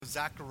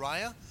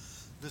Zechariah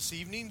this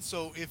evening.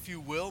 So if you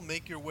will,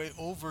 make your way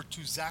over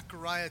to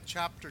Zechariah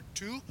chapter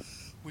 2.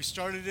 We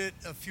started it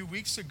a few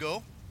weeks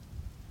ago,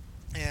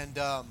 and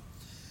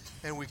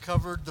we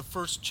covered the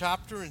first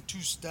chapter in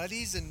two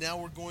studies, and now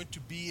we're going to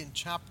be in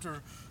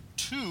chapter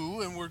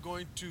 2, and we're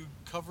going to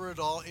cover it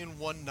all in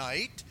one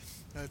night.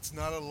 It's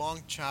not a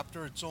long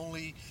chapter. It's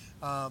only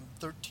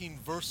 13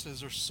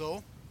 verses or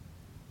so.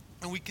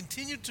 And we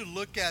continue to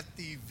look at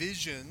the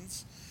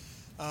visions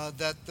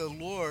that the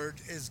Lord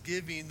is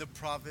giving the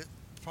prophet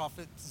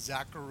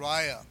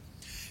Zechariah.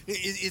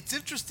 It's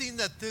interesting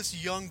that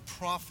this young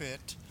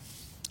prophet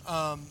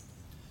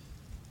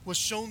was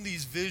shown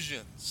these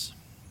visions.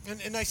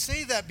 And I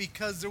say that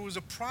because there was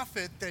a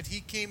prophet that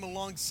he came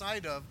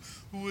alongside of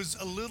who was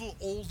a little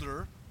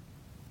older,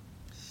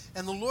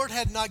 and the Lord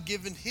had not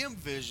given him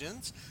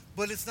visions,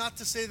 but it's not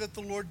to say that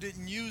the Lord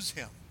didn't use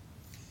him.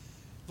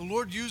 The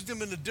Lord used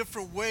him in a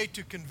different way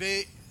to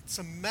convey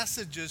some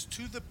messages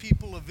to the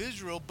people of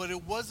Israel, but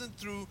it wasn't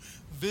through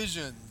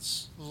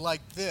visions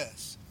like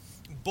this.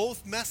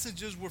 Both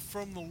messages were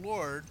from the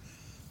Lord,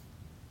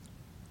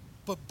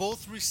 but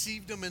both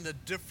received them in a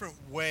different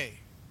way.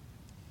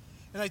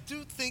 And I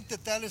do think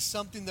that that is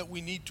something that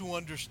we need to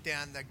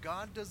understand, that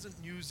God doesn't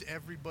use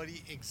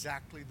everybody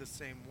exactly the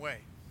same way.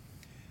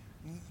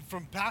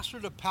 From pastor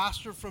to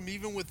pastor, from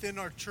even within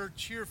our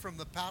church here, from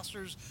the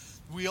pastors,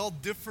 we all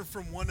differ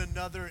from one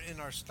another in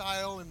our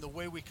style, in the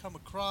way we come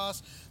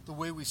across, the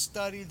way we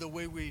study, the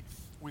way we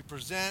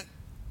present.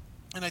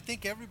 And I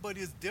think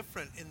everybody is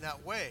different in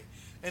that way.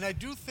 And I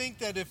do think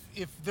that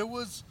if there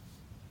was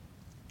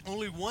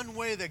only one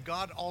way that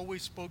God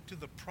always spoke to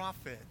the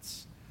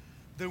prophets,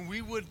 then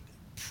we would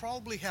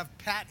probably have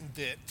patented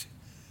it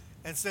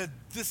and said,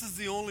 this is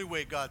the only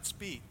way God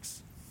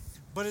speaks.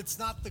 But it's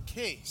not the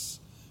case.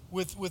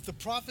 With the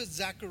prophet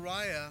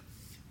Zechariah,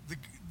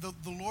 the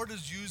Lord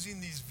is using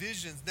these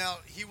visions. Now,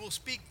 he will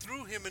speak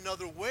through him in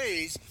other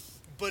ways,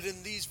 but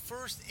in these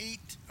first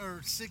 8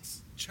 or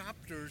 6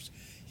 chapters,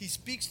 he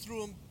speaks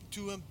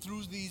to him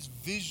through these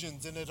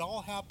visions, and it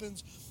all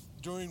happens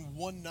during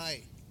one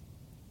night.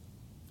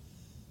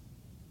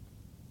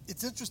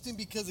 It's interesting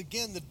because,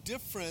 again, the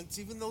difference,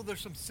 even though there's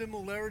some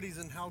similarities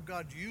in how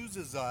God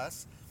uses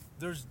us,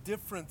 there's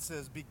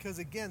differences because,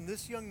 again,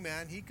 this young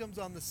man, he comes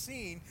on the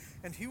scene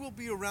and he will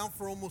be around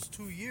for almost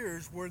 2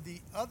 years, where the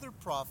other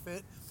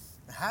prophet,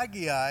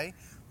 Haggai,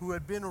 who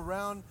had been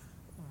around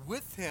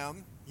with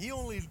him,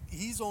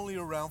 he's only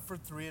around for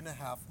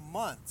 3.5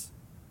 months.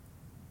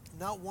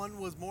 Not one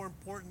was more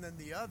important than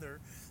the other.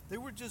 They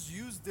were just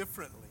used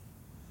differently.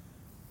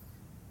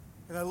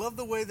 And I love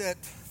the way that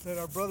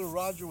our brother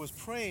Roger was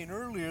praying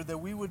earlier, that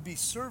we would be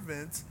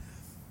servants,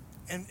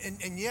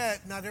 and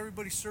yet not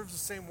everybody serves the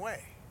same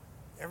way.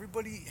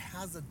 Everybody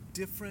has a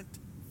different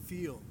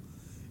feel.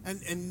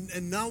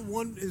 And not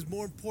one is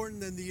more important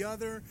than the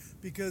other,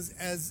 because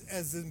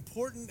as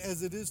important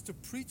as it is to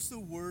preach the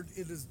word,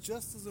 it is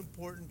just as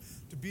important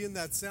to be in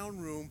that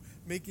sound room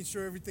making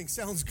sure everything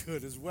sounds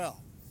good as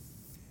well.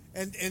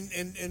 And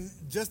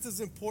just as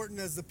important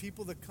as the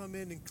people that come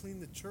in and clean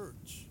the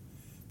church.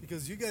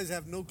 Because you guys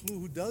have no clue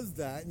who does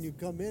that, and you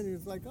come in and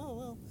it's like, oh,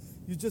 well,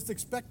 you just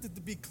expect it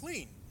to be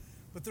clean.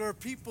 But there are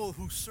people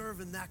who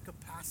serve in that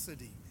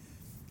capacity,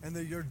 and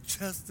that you're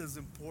just as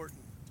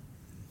important.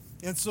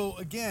 And so,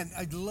 again,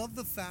 I love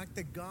the fact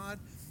that God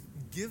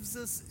gives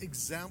us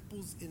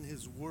examples in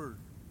his word.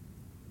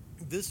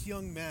 This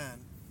young man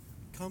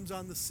comes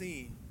on the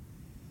scene,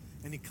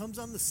 and he comes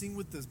on the scene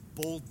with this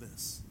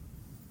boldness.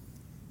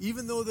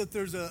 Even though that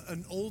there's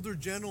an older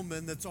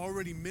gentleman that's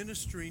already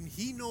ministering,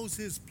 he knows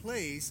his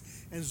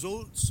place, and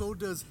so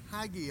does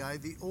Haggai,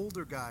 the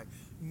older guy,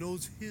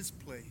 knows his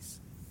place.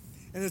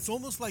 And it's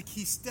almost like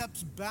he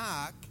steps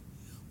back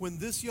when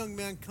this young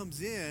man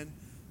comes in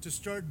to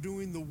start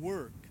doing the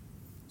work.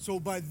 So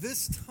by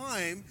this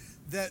time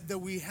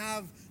that we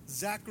have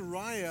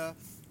Zechariah,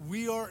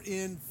 we are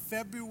in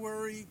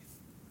February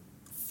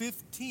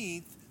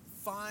 15th,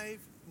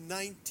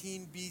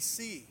 519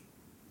 BC.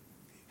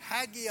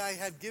 Haggai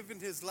had given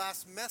his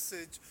last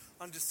message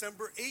on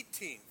December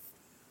 18th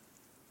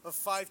of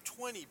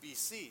 520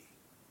 BC.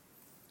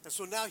 And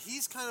so now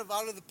he's kind of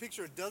out of the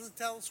picture. It doesn't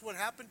tell us what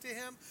happened to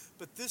him,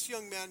 but this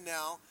young man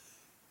now,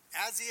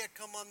 as he had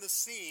come on the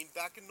scene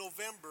back in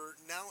November,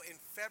 now in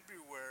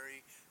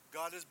February,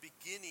 God is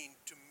beginning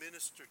to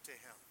minister to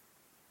him.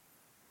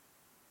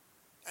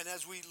 And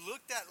as we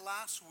looked at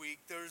last week,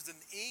 there's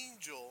an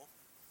angel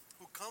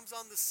who comes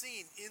on the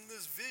scene in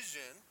this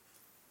vision.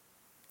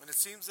 And it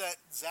seems that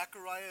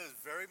Zechariah is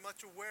very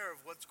much aware of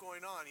what's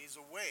going on. He's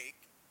awake.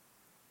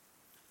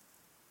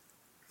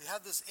 You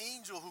have this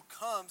angel who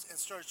comes and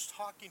starts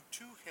talking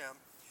to him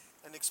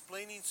and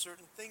explaining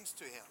certain things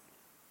to him.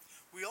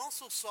 We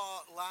also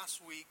saw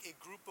last week a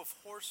group of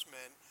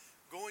horsemen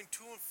going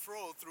to and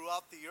fro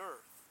throughout the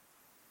earth,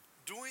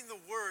 doing the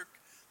work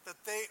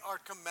that they are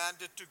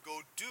commanded to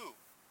go do.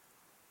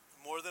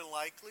 More than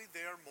likely,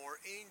 they are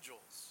more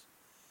angels.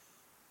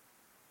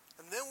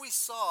 And then we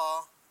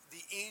saw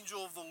the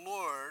angel of the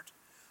Lord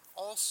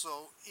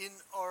also in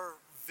our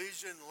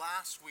vision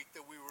last week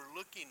that we were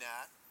looking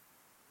at,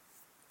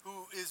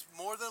 who is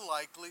more than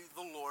likely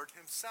the Lord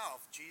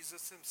himself,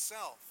 Jesus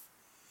himself,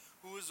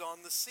 who is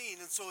on the scene.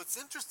 And so it's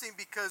interesting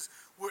because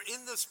we're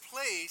in this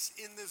place,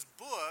 in this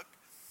book,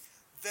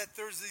 that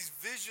there's these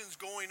visions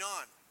going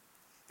on.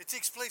 It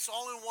takes place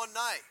all in one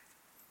night.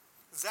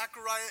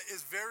 Zechariah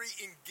is very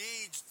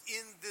engaged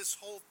in this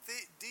whole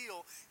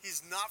deal.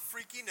 He's not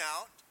freaking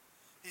out.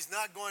 He's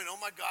not going, oh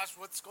my gosh,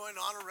 what's going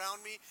on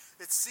around me?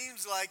 It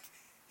seems like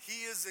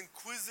he is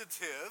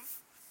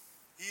inquisitive.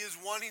 He is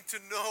wanting to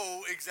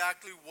know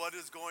exactly what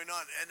is going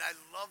on. And I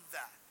love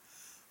that.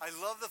 I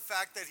love the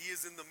fact that he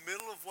is in the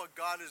middle of what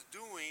God is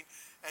doing,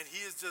 and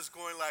he is just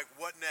going like,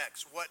 what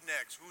next? What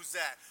next? Who's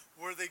that?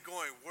 Where are they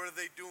going? What are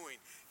they doing?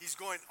 He's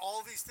going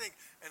all these things.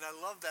 And I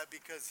love that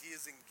because he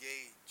is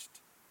engaged.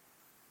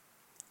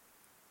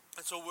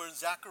 And so we're in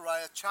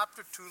Zechariah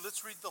chapter 2.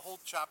 Let's read the whole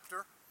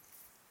chapter.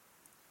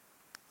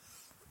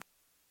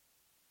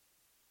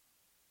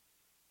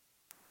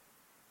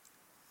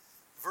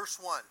 Verse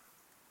 1.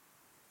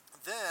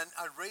 Then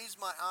I raised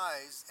my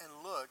eyes and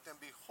looked, and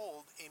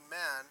behold, a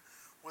man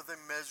with a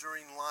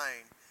measuring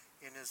line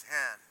in his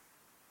hand.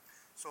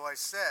 So I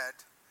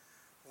said,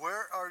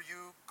 where are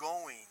you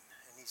going?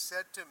 And he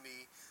said to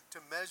me, to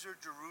measure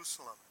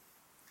Jerusalem,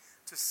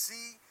 to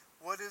see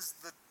what is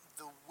the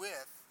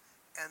width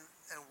and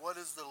what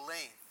is the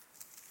length.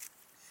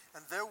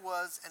 And there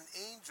was an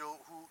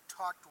angel who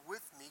talked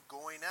with me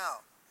going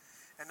out,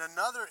 and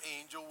another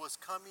angel was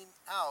coming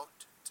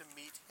out to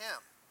meet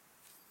him,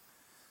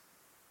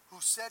 who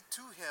said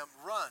to him,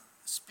 run,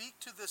 speak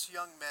to this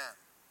young man,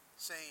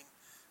 saying,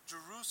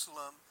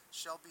 Jerusalem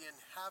shall be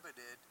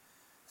inhabited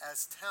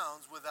as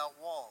towns without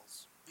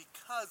walls,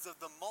 because of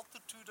the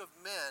multitude of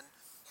men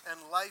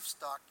and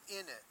livestock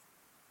in it.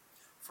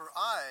 For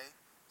I,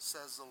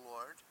 says the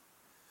Lord,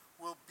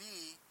 will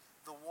be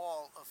the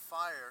wall of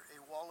fire,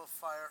 a wall of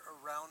fire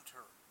around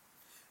her,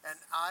 and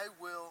I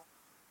will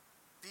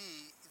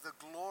be the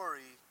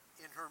glory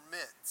in her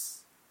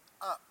midst.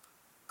 Up,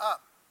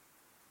 up,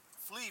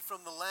 flee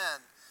from the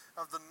land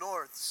of the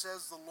north,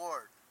 says the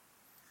Lord.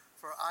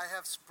 For I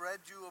have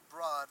spread you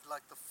abroad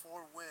like the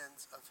four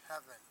winds of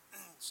heaven,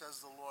 says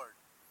the Lord.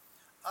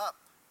 Up,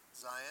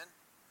 Zion,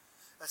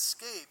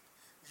 escape,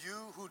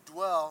 you who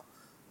dwell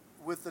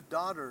with the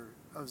daughter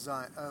of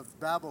Zion, of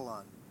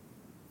Babylon.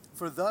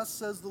 For thus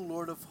says the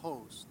Lord of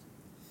hosts,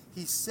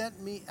 he sent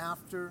me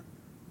after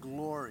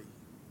glory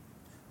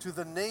to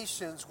the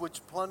nations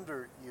which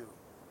plunder you.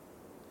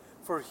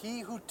 For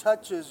he who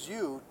touches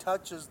you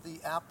touches the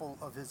apple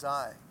of his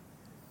eye.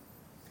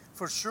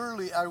 For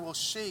surely I will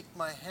shake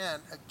my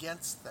hand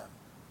against them,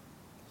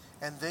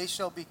 and they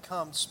shall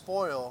become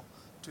spoil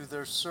to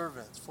their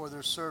servants, for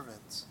their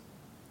servants.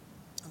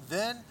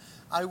 Then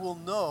I will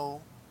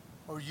know,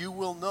 or you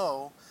will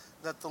know,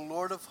 that the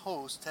Lord of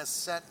hosts has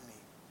sent me.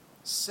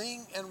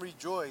 Sing and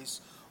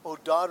rejoice, O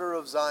daughter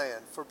of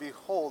Zion, for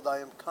behold, I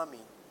am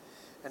coming,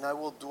 and I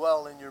will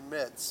dwell in your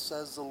midst,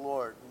 says the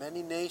Lord.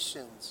 Many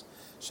nations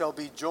shall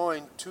be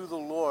joined to the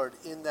Lord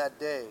in that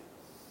day,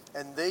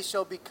 and they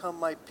shall become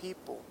my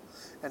people,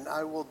 and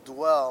I will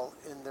dwell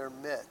in their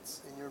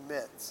midst, in your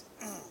midst.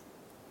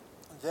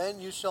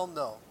 Then you shall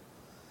know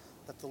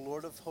that the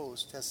Lord of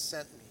hosts has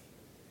sent me,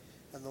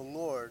 and the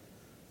Lord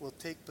will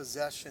take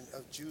possession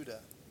of Judah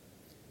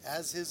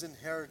as his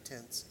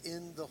inheritance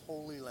in the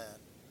Holy Land,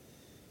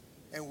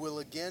 and will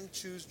again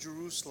choose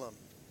Jerusalem.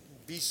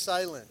 Be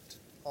silent,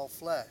 all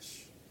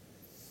flesh,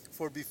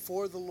 for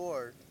before the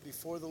Lord,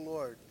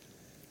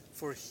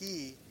 for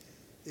he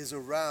is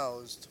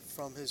aroused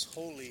from his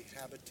holy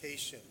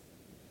habitation.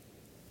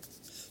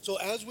 So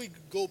as we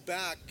go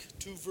back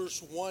to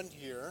verse 1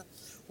 here,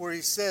 where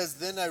he says,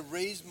 then I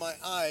raised my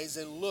eyes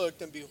and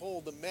looked, and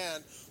behold, a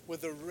man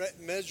with a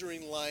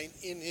measuring line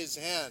in his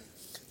hand.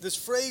 This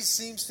phrase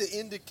seems to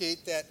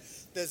indicate that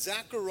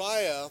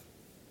Zechariah,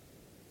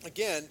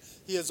 again,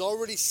 he has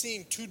already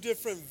seen two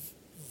different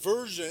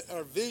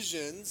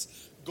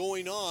visions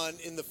going on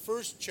in the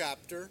first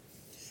chapter,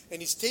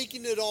 and he's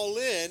taking it all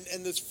in,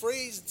 and this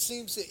phrase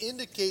seems to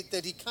indicate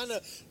that he kind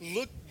of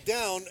looked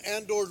down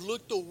and or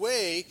looked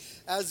away,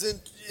 as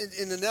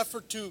in an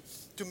effort to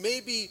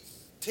maybe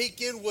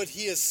take in what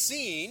he has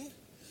seen,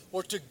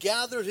 or to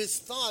gather his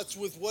thoughts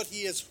with what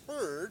he has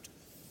heard.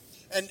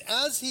 And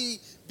as he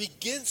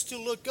begins to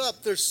look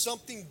up, there's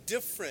something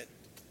different.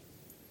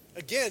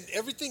 Again,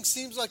 everything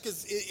seems like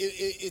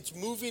it's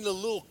moving a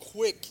little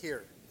quick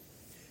here.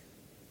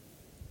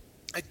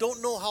 I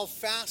don't know how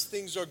fast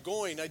things are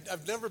going.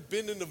 I've never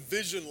been in a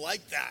vision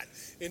like that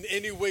in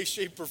any way,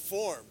 shape, or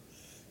form.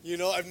 You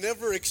know, I've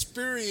never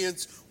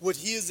experienced what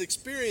he is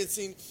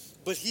experiencing,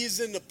 but he's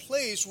in a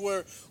place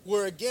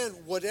where again,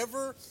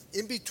 whatever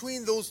in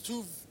between those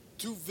two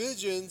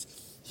visions,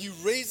 he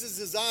raises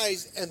his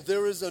eyes, and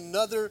there is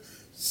another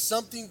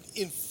something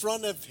in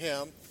front of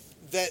him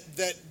that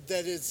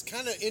is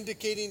kind of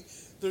indicating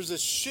there's a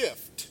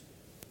shift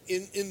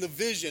in the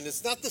vision.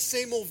 It's not the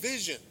same old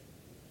vision.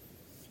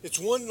 It's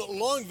one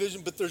long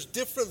vision, but there's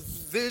different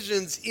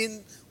visions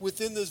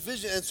within this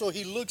vision. And so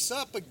he looks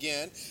up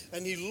again,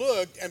 and he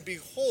looked, and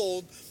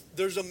behold,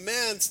 there's a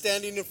man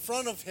standing in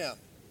front of him.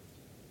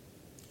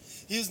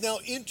 He is now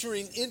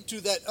entering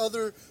into that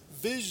other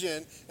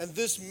vision, and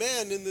this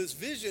man in this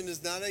vision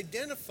is not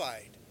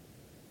identified.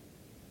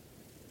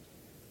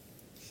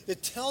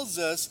 It tells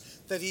us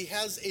that he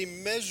has a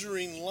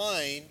measuring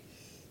line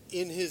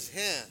in his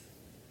hand.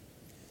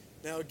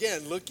 Now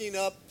again, looking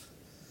up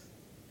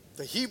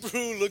the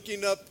Hebrew,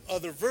 looking up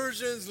other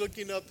versions,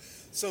 looking up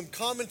some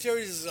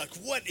commentaries, is like,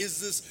 what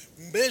is this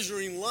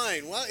measuring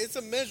line? Well, it's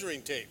a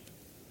measuring tape.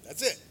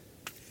 That's it.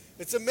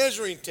 It's a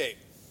measuring tape.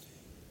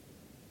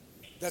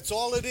 That's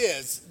all it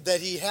is that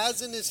he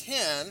has in his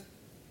hand.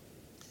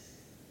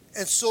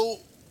 And so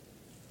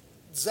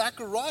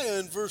Zechariah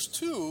in verse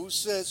 2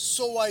 says,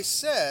 so I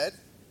said,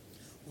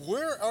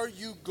 where are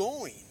you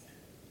going?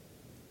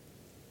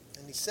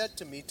 And he said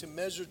to me, to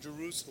measure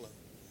Jerusalem,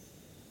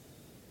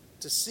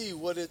 to see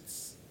what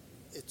its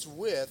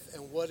width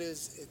and what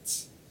is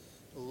its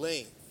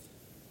length.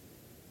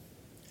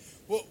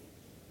 Well,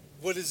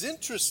 what is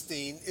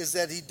interesting is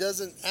that he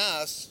doesn't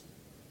ask,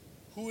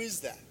 who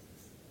is that?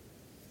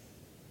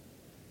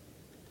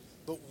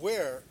 But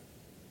where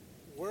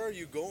are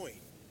you going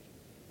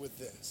with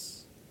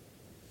this?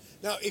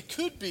 Now, it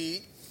could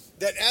be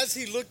that as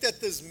he looked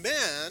at this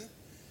man,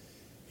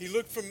 he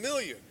looked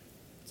familiar.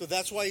 So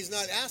that's why he's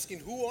not asking,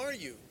 who are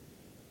you?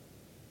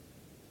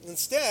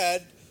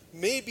 Instead,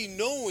 maybe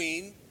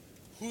knowing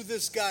who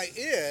this guy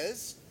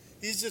is,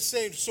 he's just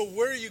saying, so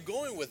where are you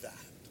going with that?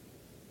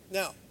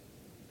 Now,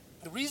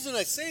 the reason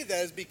I say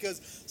that is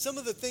because some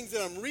of the things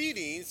that I'm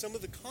reading, some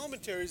of the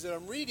commentaries that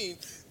I'm reading,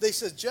 they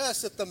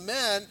suggest that the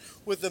man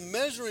with the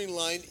measuring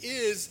line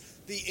is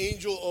the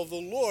angel of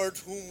the Lord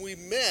whom we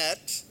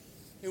met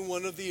in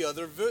one of the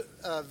other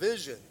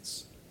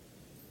visions.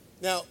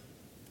 Now,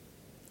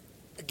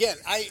 again,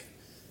 I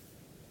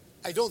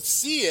don't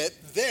see it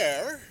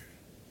there,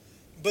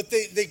 but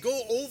they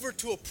go over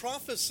to a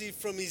prophecy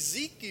from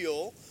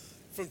Ezekiel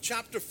from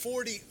chapter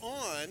 40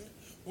 on,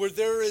 where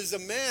there is a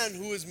man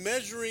who is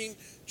measuring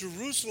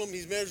Jerusalem.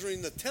 He's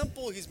measuring the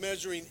temple. He's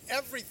measuring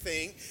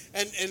everything.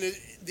 And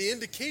the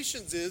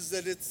indications is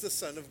that it's the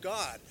Son of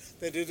God,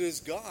 that it is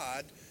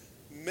God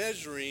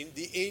measuring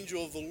the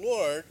angel of the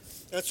Lord.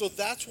 And so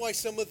that's why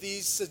some of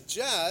these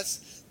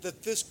suggest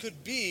that this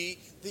could be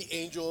the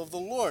angel of the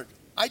Lord.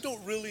 I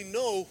don't really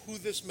know who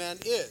this man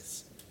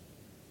is,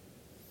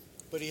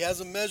 but he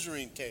has a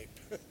measuring tape.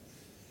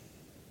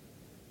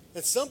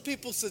 And some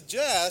people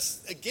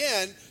suggest,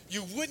 again,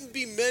 you wouldn't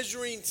be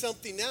measuring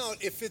something out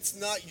if it's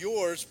not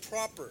yours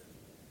proper.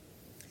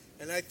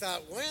 And I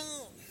thought,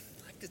 well,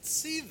 I could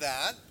see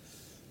that.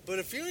 But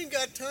if you ain't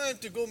got time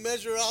to go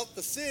measure out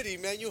the city,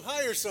 man, you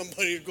hire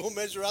somebody to go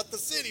measure out the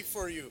city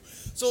for you.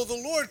 So the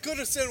Lord could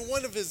have sent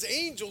one of his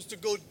angels to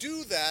go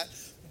do that.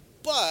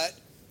 But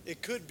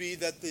it could be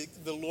that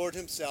the Lord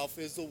himself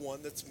is the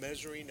one that's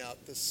measuring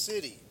out the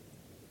city.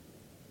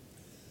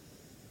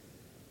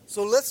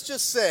 So let's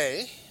just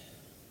say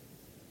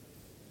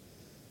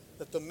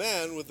that the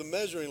man with the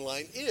measuring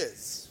line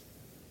is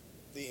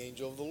the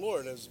angel of the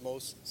Lord, as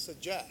most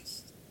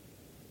suggest.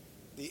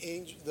 The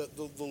angel,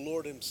 the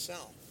Lord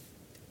himself.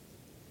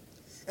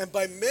 And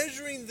by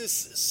measuring this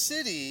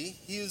city,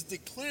 he is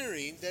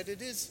declaring that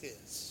it is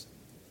his.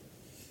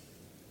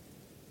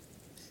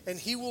 And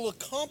he will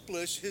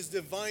accomplish his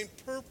divine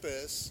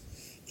purpose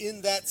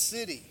in that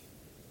city.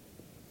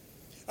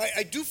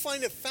 I do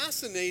find it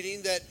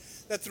fascinating that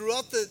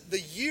throughout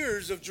the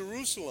years of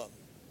Jerusalem,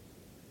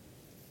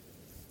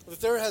 that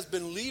there has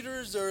been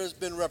leaders, there has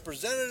been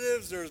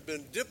representatives, there has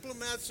been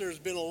diplomats, there's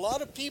been a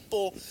lot of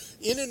people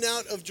in and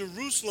out of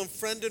Jerusalem,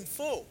 friend and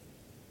foe.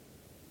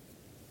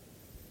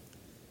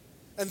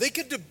 And they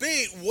could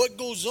debate what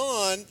goes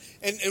on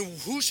and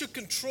who should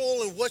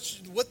control and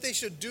what they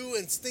should do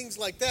and things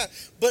like that.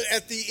 But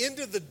at the end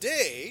of the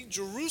day,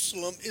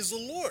 Jerusalem is the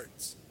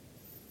Lord's.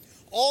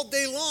 All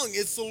day long,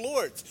 it's the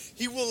Lord's.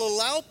 He will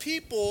allow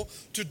people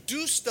to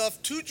do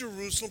stuff to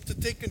Jerusalem, to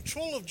take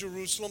control of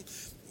Jerusalem,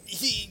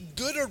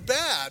 good or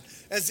bad,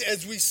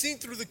 as we've seen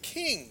through the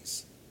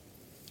kings.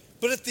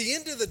 But at the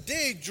end of the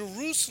day,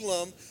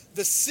 Jerusalem,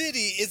 the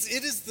city,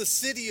 it is the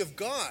city of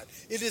God.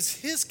 It is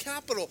his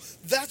capital.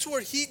 That's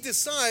where he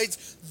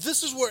decides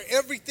this is where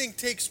everything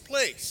takes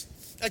place.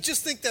 I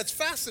just think that's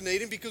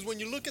fascinating because when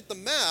you look at the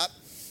map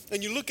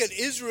and you look at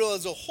Israel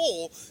as a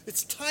whole,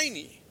 it's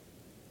tiny.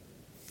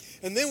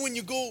 And then when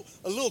you go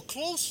a little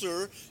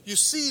closer, you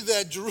see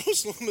that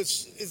Jerusalem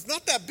is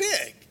not that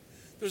big.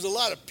 There's a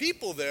lot of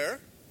people there.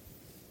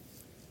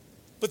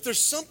 But there's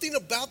something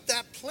about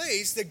that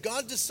place that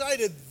God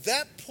decided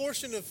that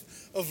portion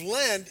of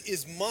land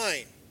is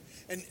mine.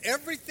 And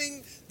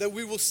everything that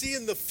we will see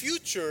in the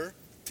future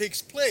takes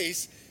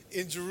place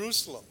in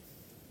Jerusalem.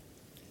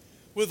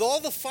 With all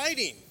the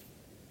fighting,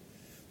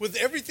 with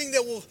everything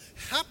that will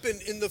happen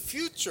in the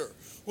future.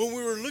 When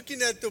we were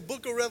looking at the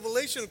book of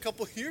Revelation a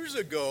couple years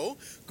ago,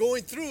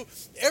 going through,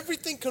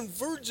 everything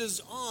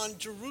converges on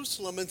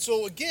Jerusalem. And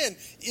so again,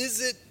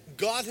 is it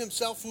God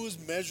himself who is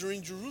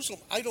measuring Jerusalem?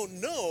 I don't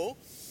know,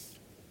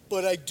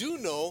 but I do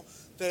know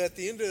that at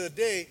the end of the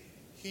day,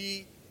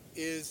 he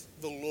is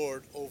the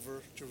Lord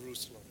over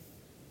Jerusalem.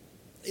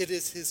 It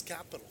is his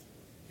capital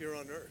here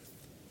on earth.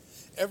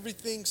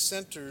 Everything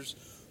centers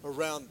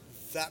around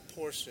that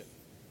portion,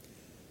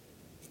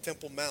 the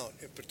Temple Mount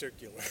in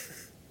particular,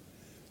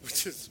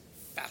 which is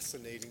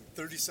fascinating.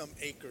 30-some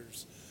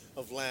acres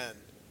of land.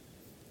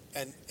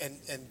 And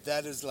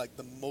that is like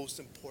the most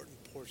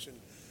important portion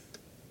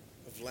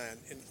of land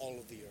in all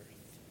of the earth.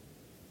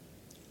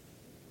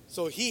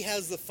 So he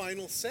has the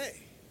final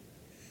say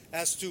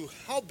as to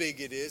how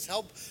big it is,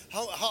 how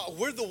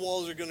where the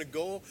walls are going to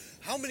go,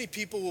 how many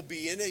people will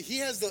be in it. He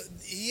has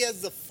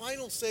the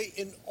final say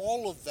in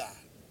all of that.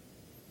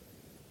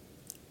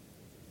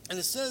 And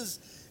it says,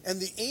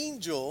 and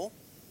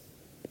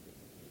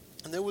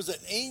there was an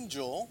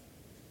angel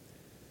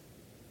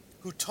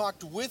who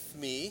talked with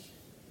me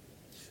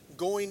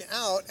going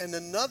out, and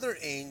another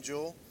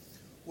angel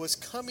was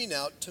coming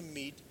out to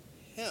meet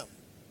him.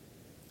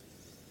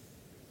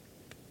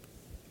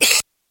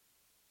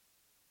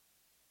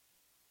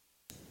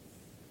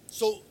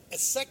 So a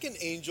second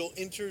angel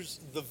enters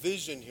the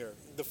vision here.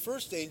 The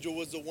first angel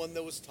was the one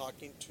that was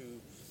talking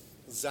to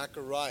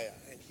Zechariah,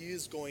 and he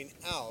is going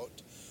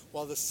out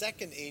while the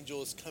second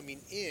angel is coming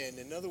in.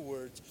 In other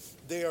words,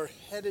 they are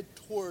headed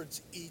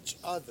towards each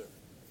other.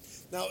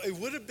 Now, it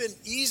would have been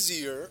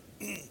easier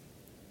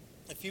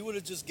if he would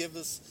have just given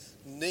us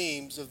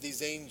names of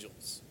these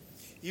angels.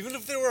 Even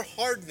if they were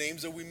hard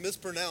names that we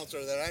mispronounce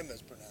or that I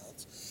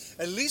mispronounce,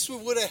 at least we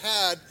would have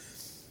had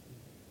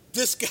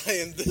this guy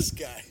and this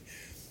guy.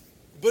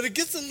 But it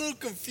gets a little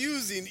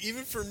confusing,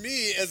 even for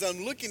me, as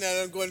I'm looking at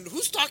it. I'm going,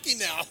 who's talking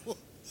now?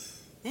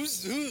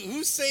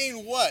 Who's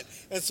saying what?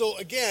 And so,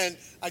 again,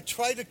 I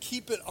try to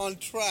keep it on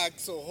track,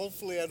 so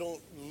hopefully I don't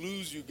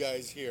lose you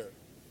guys here.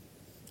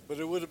 But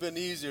it would have been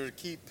easier to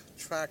keep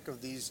track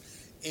of these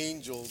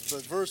angels.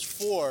 But verse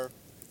 4,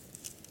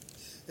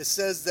 it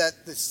says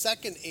that the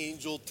second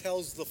angel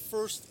tells the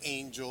first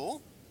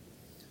angel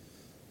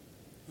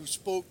who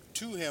spoke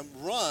to him,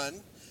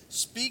 run,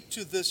 speak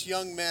to this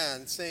young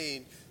man,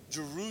 saying,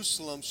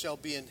 Jerusalem shall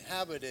be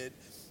inhabited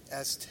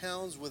as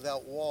towns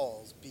without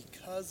walls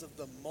because of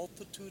the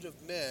multitude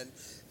of men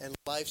and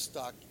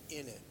livestock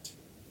in it.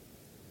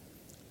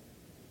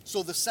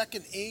 So the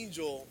second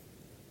angel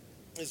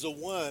is the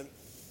one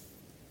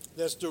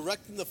that's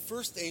directing the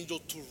first angel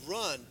to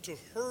run, to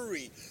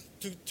hurry,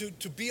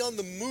 to be on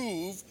the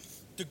move,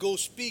 to go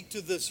speak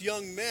to this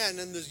young man.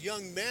 And this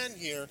young man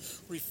here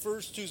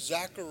refers to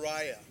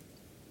Zechariah.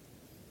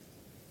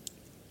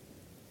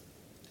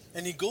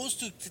 And he goes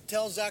to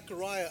tell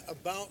Zechariah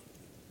about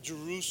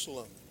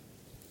Jerusalem.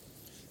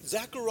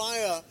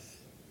 Zechariah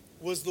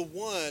was the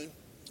one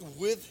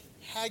with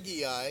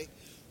Haggai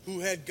who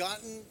had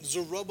gotten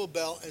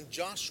Zerubbabel and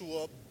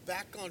Joshua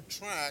back on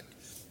track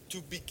to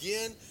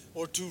begin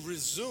or to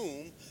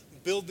resume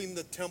building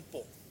the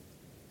temple.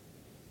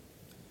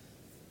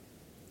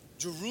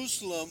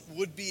 Jerusalem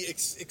would be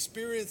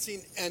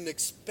experiencing an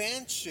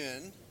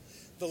expansion,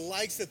 the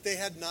likes that they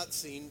had not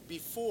seen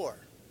before.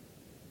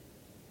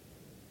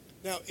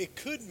 Now, it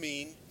could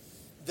mean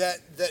that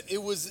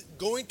it was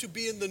going to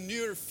be in the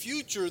near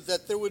future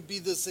that there would be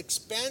this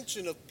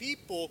expansion of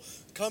people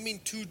coming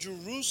to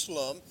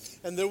Jerusalem,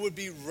 and there would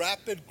be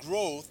rapid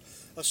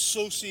growth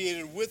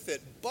associated with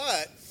it.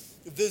 But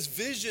this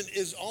vision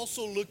is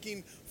also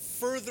looking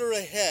further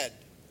ahead.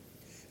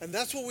 And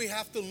that's what we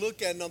have to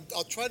look at. And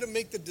I'll try to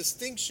make the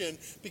distinction,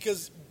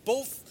 because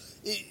both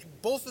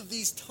of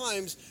these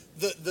times,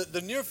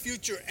 the near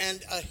future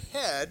and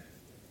ahead,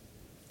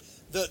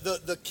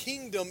 the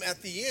kingdom at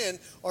the end,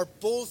 are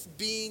both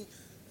being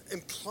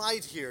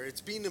implied here. It's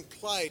being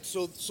implied.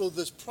 So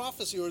this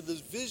prophecy or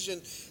this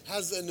vision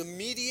has an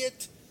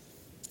immediate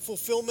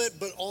fulfillment,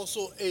 but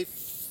also a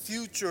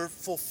future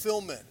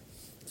fulfillment.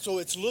 So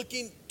it's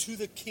looking to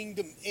the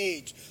kingdom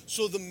age.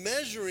 So the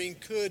measuring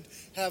could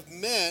have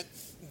meant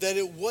that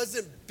it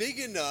wasn't big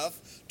enough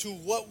to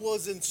what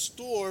was in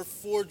store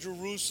for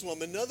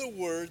Jerusalem. In other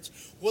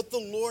words, what the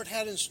Lord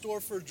had in store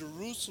for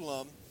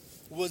Jerusalem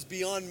was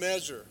beyond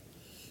measure.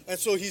 And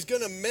so he's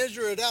going to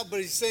measure it out, but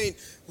he's saying,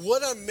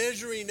 what I'm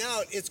measuring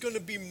out, it's going to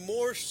be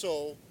more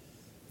so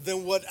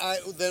than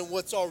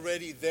what's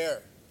already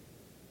there.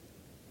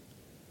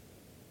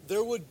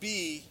 There would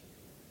be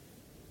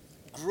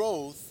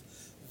growth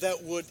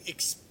that would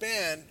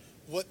expand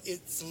what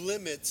its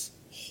limits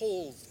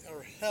hold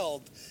or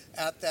held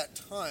at that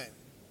time.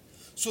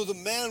 So the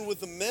man with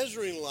the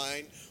measuring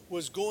line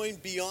was going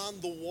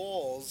beyond the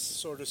walls,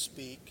 so to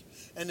speak,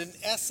 and in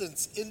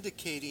essence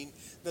indicating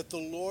that the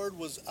Lord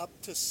was up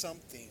to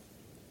something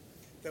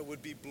that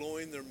would be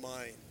blowing their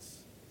minds,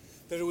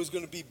 that it was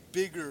going to be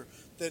bigger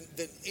than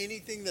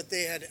anything that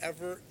they had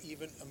ever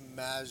even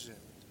imagined.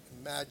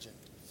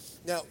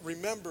 Now,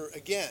 remember,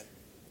 again,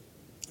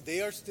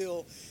 They are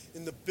still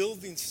in the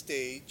building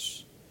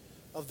stage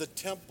of the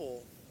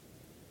temple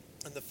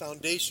and the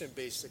foundation,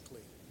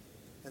 basically,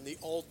 and the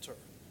altar.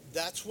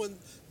 That's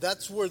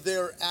where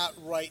they're at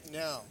right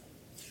now.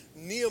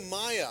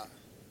 Nehemiah,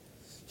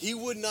 he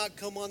would not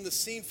come on the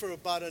scene for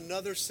about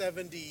another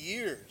 70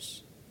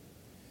 years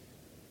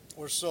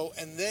or so,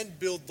 and then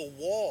build the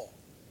wall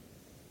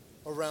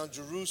around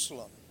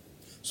Jerusalem.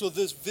 So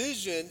this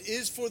vision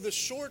is for the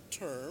short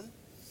term,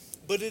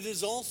 but it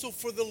is also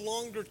for the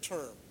longer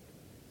term.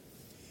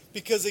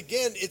 Because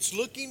again, it's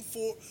looking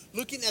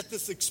at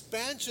this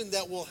expansion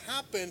that will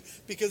happen,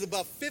 because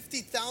about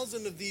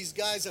 50,000 of these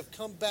guys have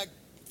come back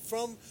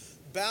from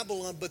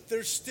Babylon, but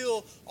there's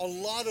still a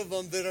lot of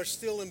them that are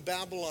still in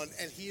Babylon,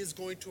 and he is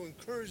going to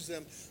encourage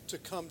them to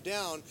come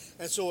down.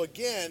 And so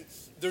again,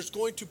 there's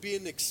going to be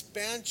an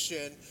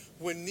expansion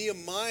when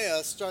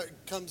Nehemiah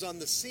comes on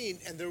the scene,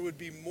 and there would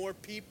be more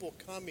people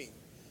coming.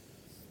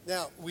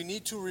 Now, we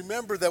need to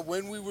remember that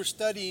when we were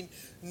studying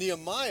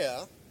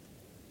Nehemiah,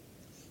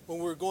 when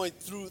we were going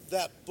through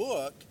that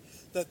book,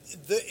 that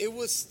it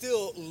was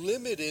still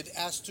limited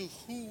as to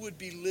who would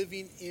be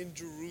living in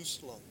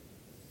Jerusalem.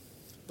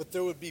 But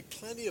there would be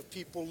plenty of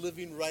people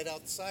living right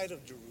outside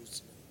of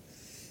Jerusalem.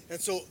 And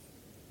so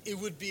it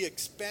would be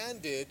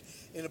expanded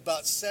in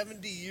about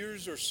 70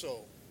 years or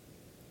so.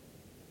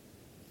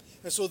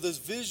 And so this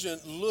vision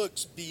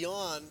looks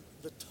beyond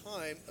the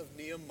time of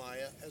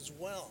Nehemiah as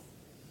well.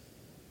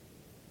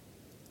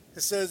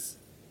 It says,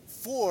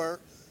 For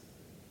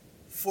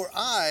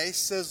I,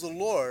 says the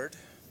Lord,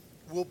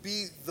 will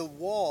be the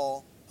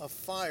wall of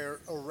fire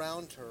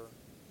around her,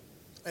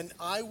 and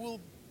I will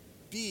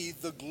be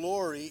the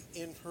glory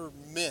in her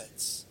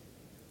midst.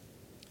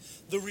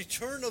 The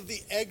return of the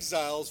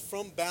exiles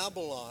from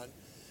Babylon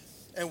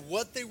and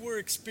what they were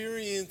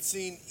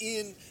experiencing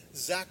in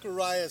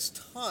Zechariah's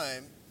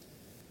time,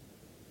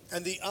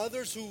 and the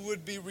others who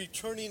would be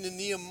returning in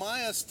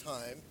Nehemiah's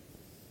time,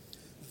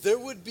 there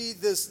would be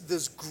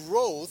this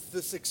growth,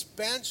 this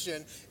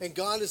expansion, and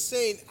God is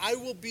saying, I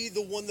will be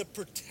the one that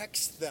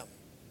protects them.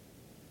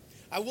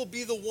 I will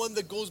be the one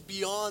that goes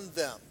beyond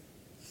them.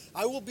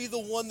 I will be the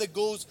one that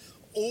goes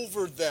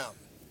over them.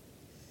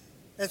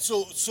 And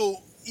so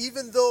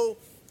even though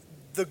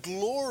the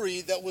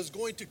glory that was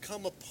going to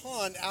come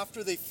upon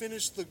after they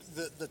finished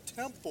the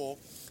temple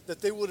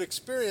that they would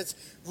experience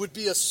would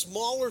be a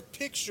smaller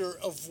picture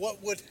of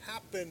what would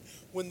happen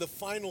when the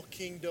final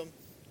kingdom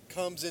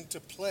comes into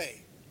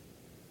play.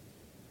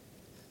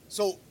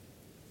 So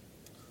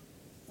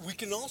we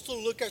can also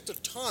look at the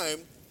time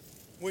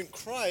when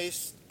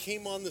Christ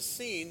came on the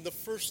scene the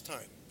first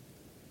time.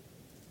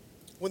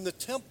 When the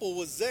temple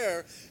was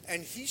there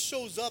and he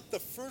shows up the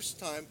first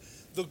time,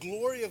 the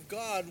glory of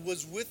God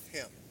was with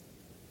him.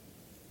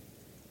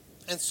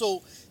 And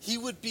so he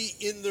would be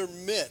in their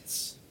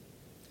midst.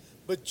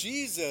 But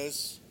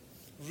Jesus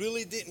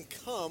really didn't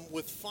come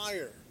with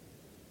fire.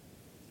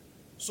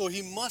 So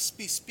he must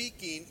be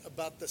speaking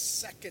about the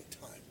second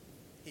time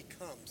he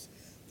comes,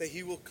 that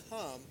he will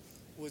come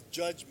with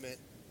judgment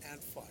and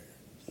fire.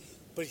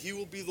 But he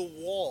will be the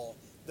wall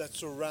that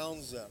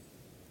surrounds them.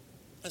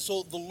 And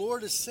so the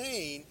Lord is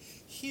saying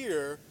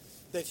here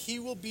that he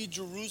will be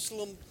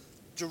Jerusalem's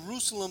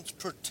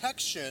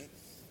protection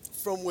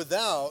from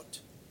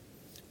without,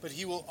 but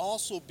he will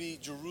also be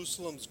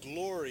Jerusalem's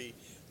glory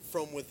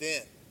from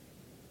within.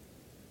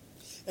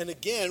 And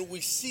again, we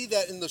see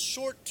that in the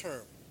short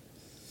term,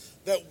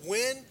 that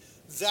when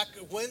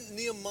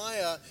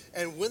Nehemiah,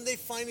 and when they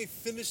finally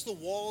finish the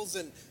walls,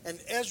 and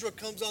Ezra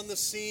comes on the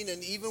scene,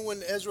 and even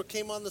when Ezra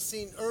came on the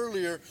scene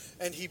earlier,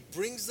 and he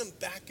brings them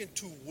back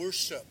into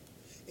worship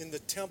in the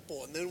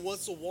temple, and then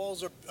once the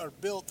walls are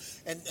built,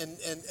 and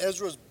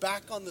Ezra's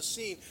back on the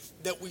scene,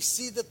 that we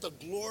see that the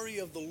glory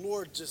of the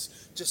Lord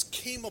just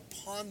came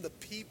upon the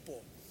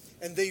people.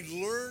 And they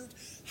learned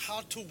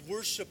how to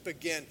worship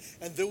again.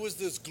 And there was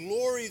this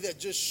glory that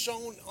just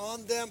shone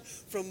on them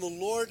from the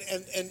Lord.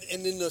 And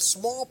in the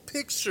small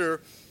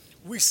picture,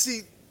 we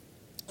see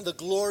the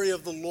glory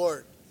of the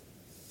Lord.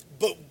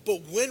 But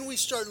when we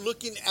start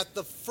looking at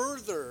the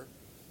further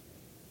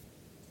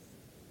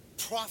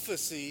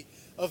prophecy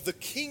of the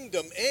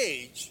kingdom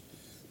age,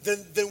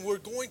 then we're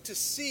going to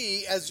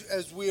see,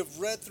 as we have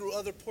read through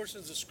other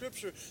portions of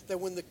Scripture, that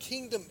when the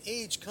kingdom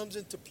age comes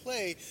into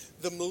play,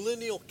 the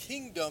millennial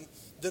kingdom,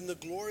 then the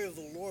glory of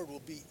the Lord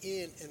will be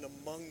in and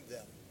among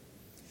them.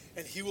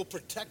 And he will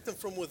protect them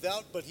from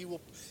without, but he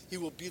will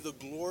be the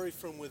glory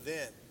from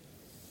within.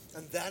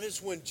 And that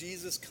is when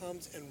Jesus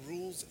comes and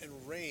rules and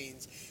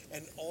reigns,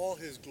 and all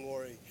his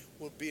glory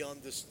will be on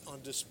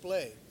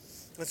display.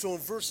 And so in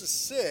verse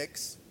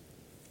 6,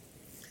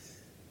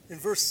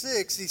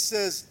 he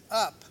says,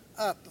 Up,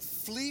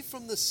 flee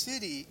from the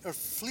city, or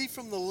flee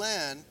from the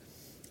land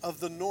of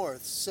the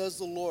north, says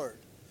the Lord.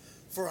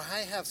 For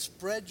I have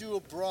spread you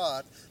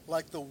abroad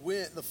like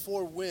the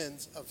four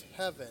winds of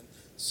heaven,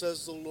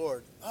 says the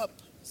Lord.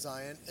 Up,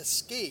 Zion,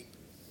 escape,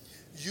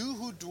 you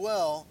who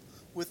dwell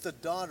with the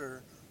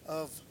daughter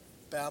of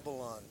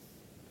Babylon.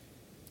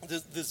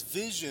 This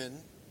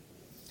vision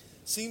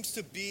seems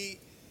to be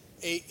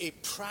a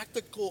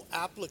practical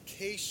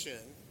application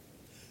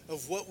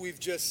of what we've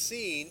just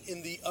seen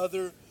in the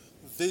other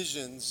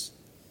visions,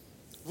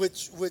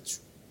 which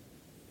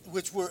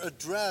were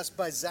addressed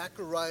by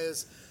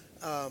Zacharias,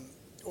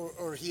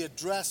 or he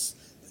addressed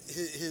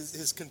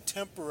his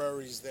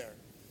contemporaries there.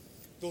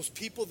 Those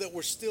people that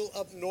were still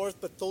up north,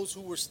 but those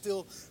who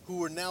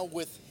were now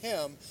with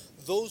him,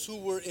 those who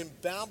were in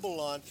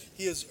Babylon,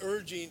 he is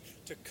urging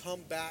to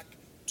come back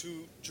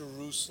to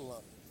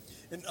Jerusalem.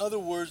 In other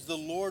words, the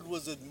Lord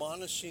was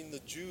admonishing the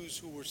Jews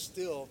who were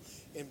still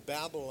in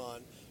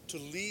Babylon to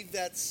leave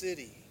that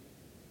city,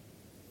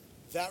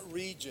 that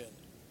region,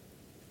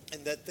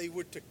 and that they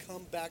were to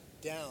come back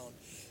down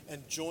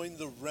and join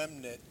the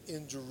remnant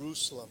in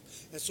Jerusalem.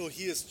 And so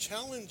he is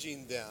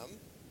challenging them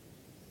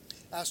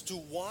as to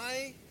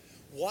why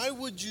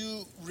would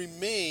you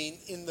remain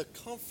in the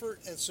comfort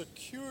and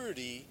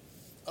security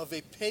of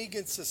a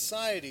pagan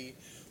society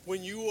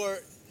when you are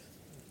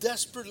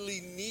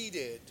desperately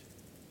needed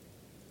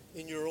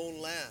in your own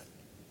land?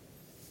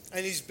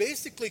 And he's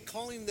basically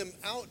calling them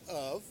out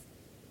of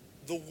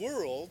the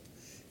world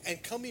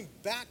and coming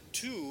back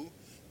to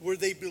where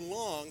they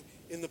belong,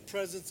 in the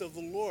presence of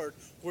the Lord,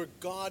 where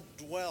God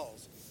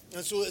dwells.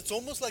 And so it's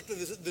almost like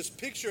this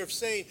picture of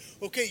saying,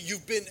 okay,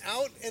 you've been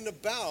out and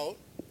about.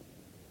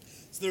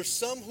 So there's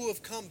some who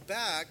have come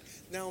back.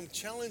 Now I'm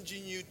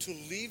challenging you to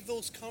leave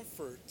those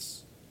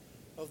comforts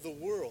of the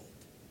world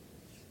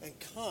and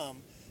come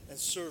and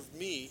serve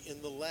me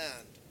in the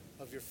land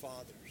of your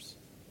fathers.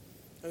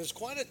 And it's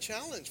quite a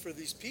challenge for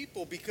these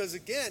people, because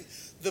again,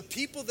 the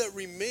people that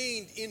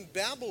remained in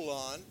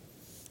Babylon,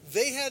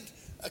 they had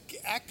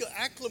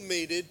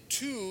acclimated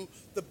to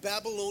the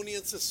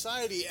Babylonian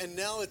society, and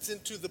now it's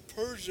into the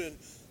Persian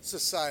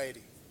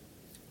society.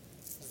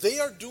 They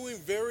are doing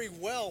very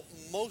well,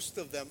 most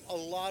of them, a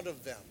lot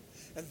of them.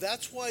 And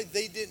that's why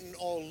they didn't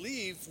all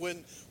leave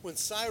when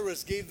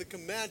Cyrus gave the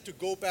command to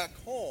go back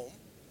home.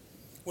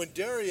 When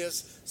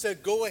Darius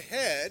said, go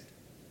ahead,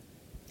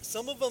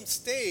 some of them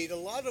stayed, a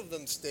lot of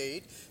them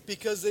stayed,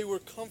 because they were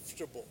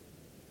comfortable.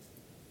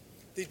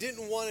 They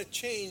didn't want to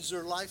change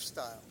their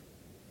lifestyle.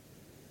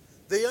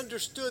 They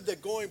understood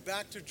that going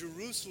back to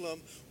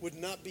Jerusalem would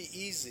not be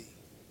easy.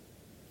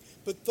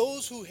 But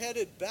those who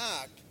headed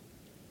back,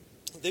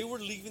 they were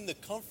leaving the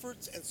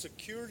comforts and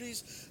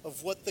securities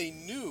of what they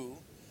knew,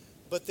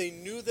 but they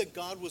knew that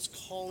God was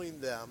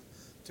calling them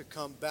to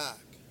come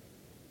back.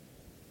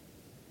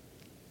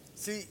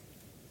 See,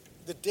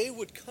 the day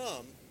would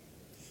come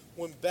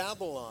when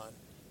Babylon,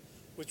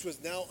 which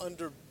was now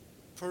under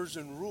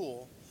Persian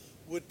rule,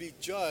 would be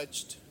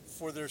judged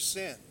for their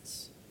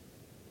sins.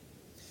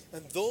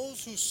 And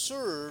those who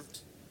served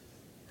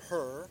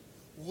her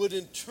would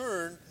in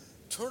turn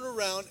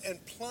around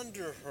and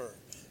plunder her.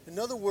 In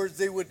other words,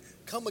 they would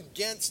come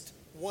against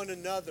one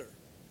another.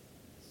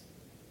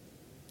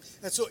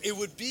 And so it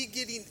would be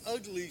getting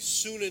ugly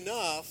soon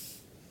enough.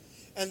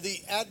 And the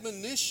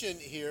admonition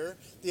here,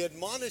 the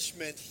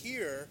admonishment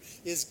here,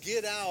 is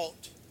get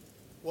out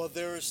while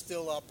there is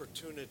still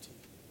opportunity.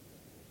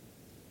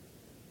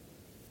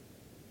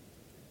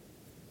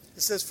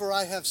 It says, for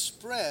I have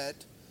spread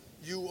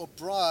you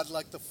abroad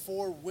like the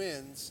four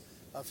winds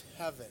of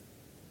heaven.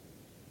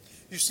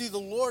 You see, the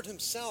Lord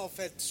himself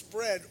had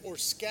spread or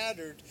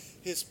scattered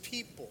his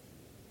people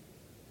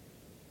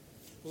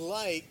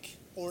like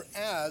or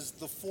as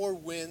the four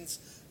winds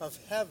of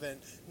heaven,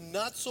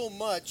 not so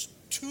much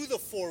to the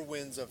four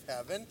winds of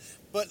heaven,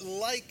 but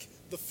like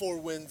the four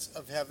winds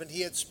of heaven, he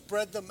had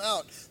spread them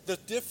out. The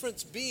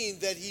difference being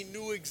that he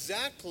knew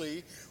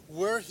exactly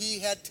where he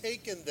had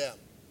taken them.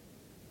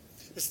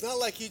 It's not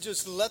like he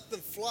just let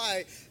them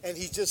fly and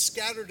he just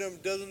scattered them,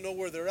 doesn't know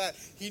where they're at.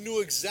 He knew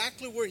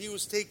exactly where he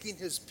was taking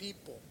his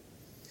people.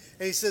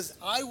 And he says,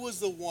 I was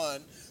the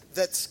one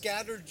that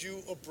scattered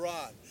you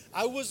abroad.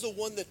 I was the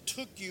one that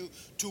took you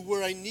to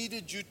where I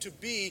needed you to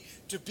be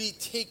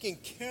taken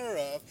care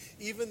of,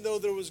 even though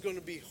there was going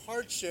to be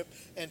hardship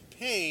and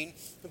pain.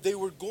 But they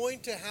were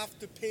going to have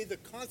to pay the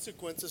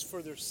consequences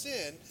for their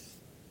sin.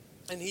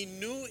 And he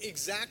knew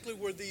exactly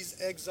where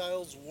these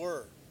exiles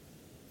were.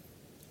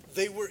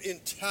 They were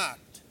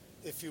intact,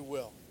 if you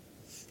will.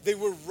 They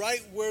were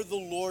right where the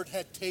Lord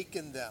had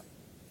taken them.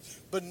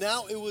 But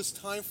now it was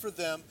time for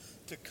them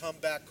to come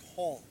back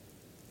home.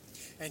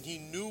 And he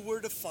knew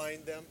where to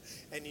find them,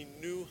 and he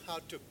knew how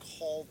to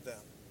call them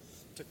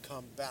to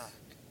come back.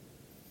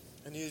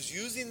 And he is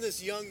using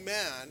this young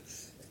man,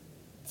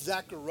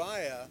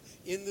 Zechariah,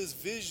 in this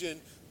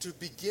vision to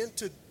begin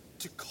to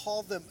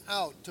call them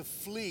out, to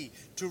flee,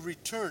 to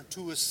return,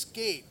 to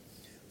escape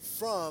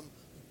from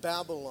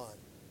Babylon.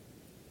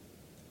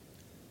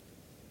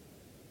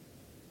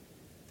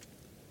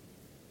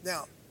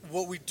 Now,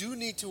 what we do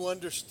need to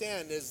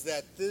understand is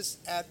that this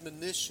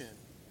admonition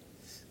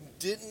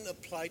didn't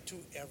apply to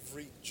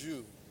every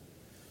Jew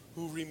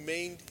who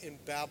remained in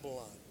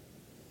Babylon.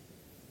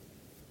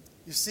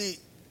 You see,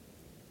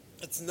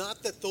 it's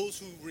not that those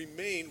who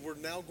remained were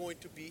now going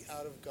to be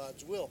out of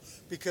God's will,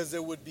 because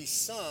there would be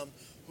some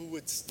who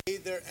would stay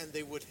there, and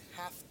they would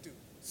have to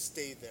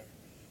stay there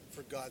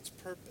for God's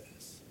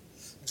purpose.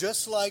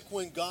 Just like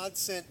when God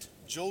sent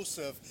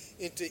Joseph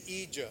into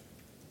Egypt,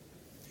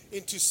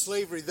 into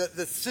slavery,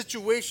 the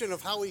situation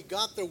of how he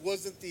got there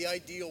wasn't the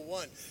ideal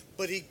one.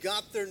 But he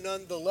got there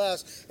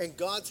nonetheless, and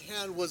God's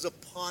hand was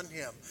upon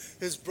him.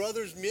 His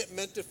brothers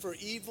meant it for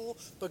evil,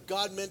 but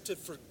God meant it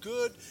for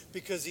good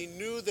because he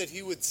knew that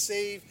he would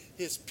save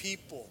his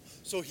people.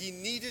 So he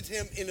needed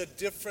him in a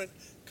different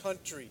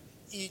country,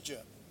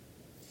 Egypt.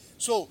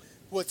 So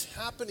what's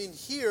happening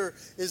here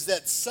is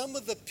that some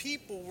of the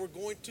people were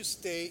going to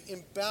stay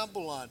in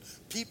Babylon.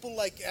 People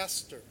like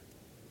Esther,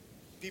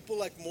 people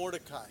like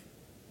Mordecai,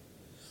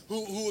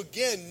 who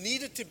again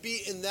needed to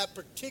be in that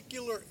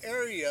particular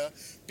area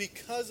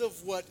because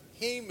of what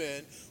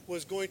Haman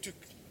was going to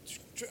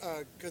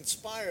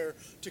conspire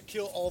to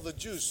kill all the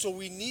Jews. So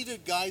we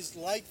needed guys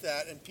like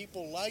that and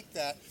people like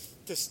that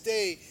to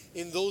stay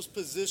in those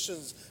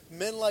positions.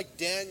 Men like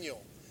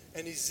Daniel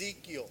and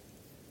Ezekiel,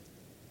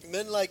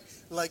 men like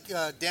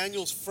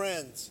Daniel's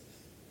friends,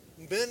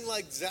 men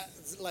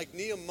like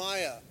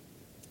Nehemiah,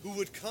 who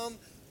would come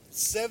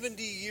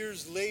 70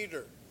 years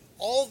later.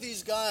 All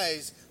these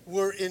guys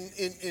were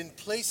in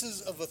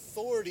places of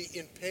authority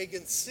in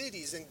pagan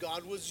cities, and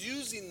God was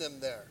using them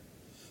there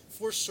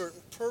for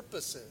certain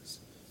purposes.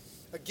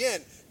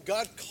 Again,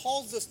 God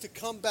calls us to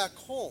come back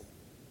home,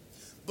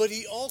 but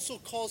he also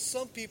calls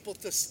some people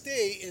to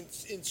stay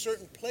in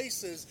certain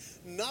places,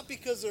 not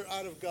because they're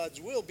out of God's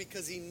will,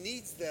 because he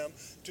needs them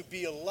to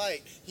be a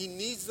light. He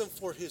needs them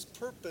for his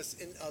purpose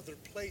in other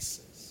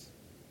places.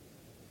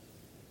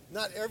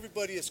 Not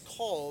everybody is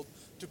called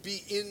to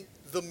be in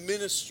the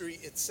ministry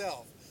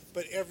itself,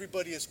 but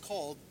everybody is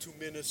called to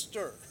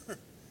minister.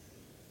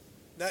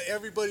 Not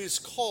everybody is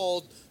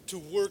called to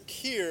work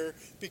here,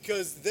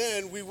 because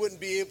then we wouldn't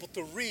be able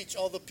to reach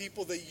all the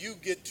people that you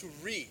get to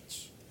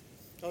reach.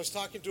 I was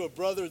talking to a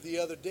brother the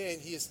other day,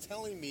 and he is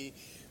telling me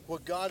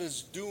what God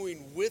is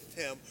doing with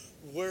him,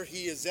 where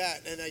he is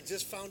at. And I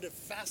just found it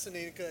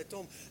fascinating because I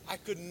told him I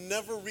could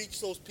never reach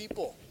those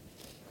people.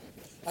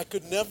 I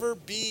could never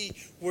be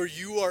where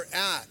you are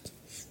at.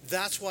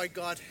 That's why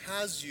God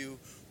has you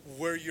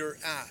where you're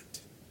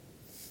at.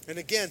 And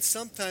again,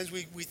 sometimes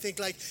we think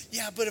like,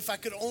 yeah, but if I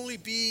could only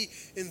be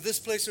in this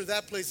place or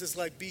that place, it's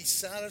like, be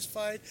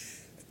satisfied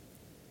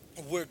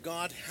where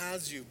God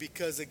has you.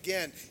 Because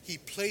again, he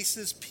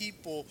places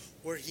people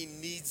where he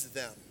needs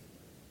them.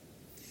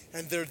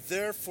 And they're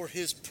there for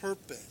his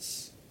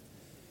purpose.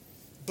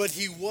 But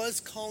he was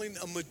calling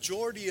a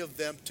majority of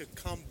them to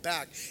come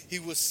back. He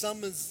was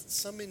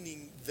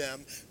summoning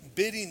them,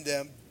 bidding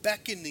them,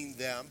 beckoning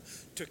them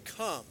to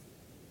come.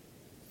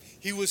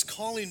 He was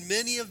calling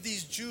many of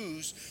these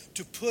Jews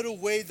to put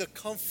away the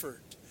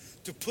comfort,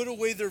 to put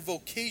away their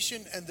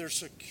vocation and their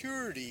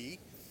security,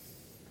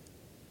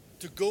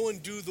 to go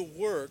and do the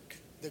work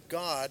that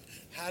God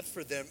had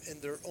for them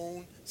in their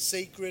own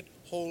sacred,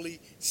 holy,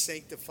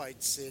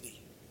 sanctified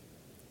city.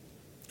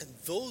 And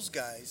those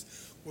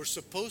guys were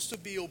supposed to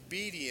be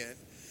obedient,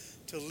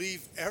 to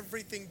leave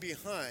everything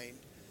behind,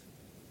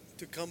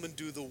 to come and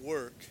do the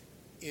work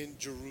in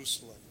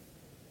Jerusalem.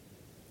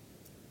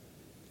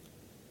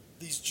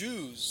 These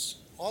Jews,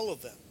 all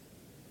of them,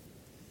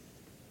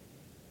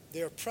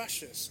 they are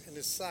precious in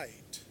his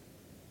sight.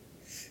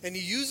 And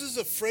he uses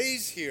a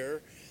phrase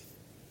here,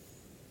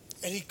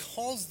 and he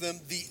calls them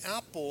the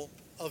apple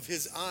of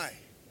his eye.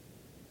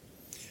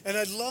 And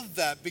I love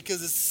that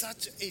because it's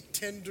such a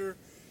tender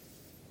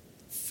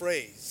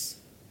phrase.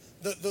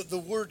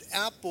 The word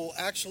apple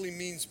actually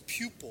means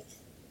pupil.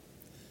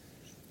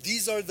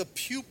 These are the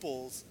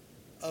pupils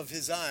of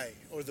his eye,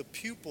 or the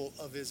pupil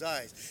of his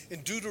eyes.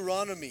 In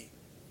Deuteronomy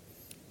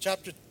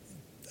chapter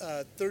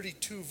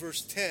 32,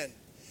 verse 10,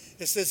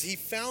 it says, he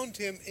found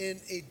him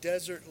in a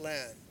desert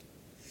land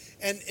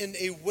and in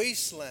a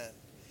wasteland,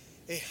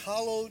 a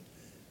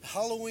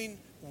hallowing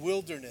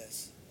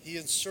wilderness. He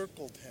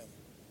encircled him.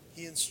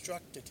 He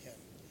instructed him.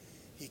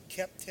 He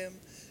kept him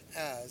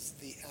as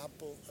the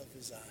apple of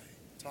his eye.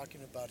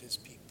 Talking about his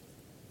people.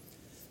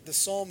 The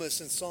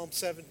psalmist in Psalm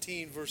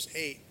 17, verse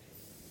 8,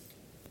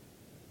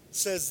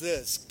 says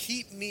this,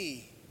 keep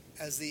me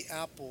as the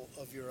apple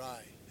of your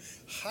eye.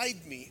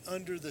 Hide me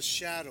under the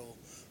shadow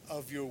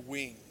of your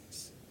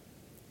wings.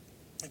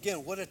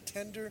 Again, what a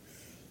tender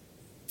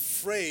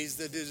phrase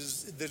that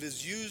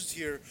is used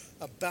here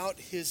about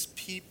his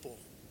people.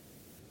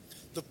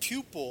 The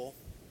pupil,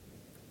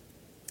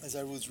 as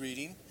I was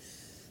reading,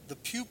 the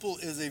pupil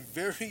is a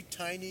very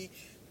tiny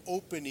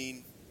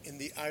opening in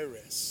the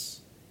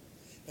iris,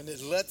 and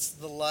it lets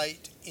the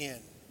light in.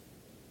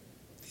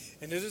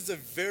 And it is a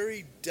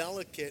very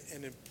delicate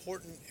and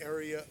important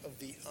area of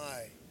the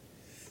eye.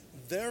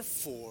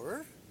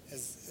 Therefore,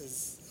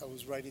 as I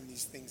was writing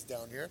these things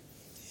down here,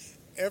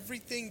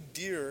 everything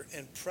dear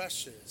and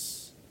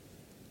precious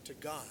to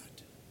God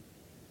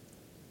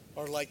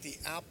are like the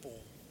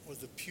apple or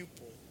the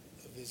pupil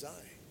of his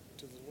eye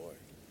to the Lord.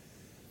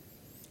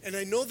 And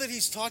I know that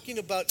he's talking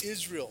about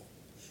Israel,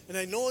 and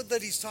I know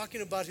that he's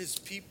talking about his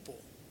people.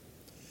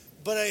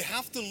 But I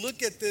have to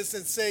look at this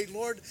and say,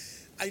 Lord,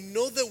 I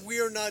know that we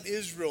are not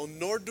Israel,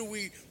 nor do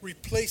we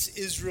replace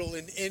Israel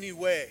in any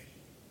way.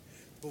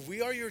 But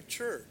we are your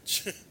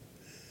church.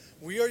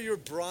 We are your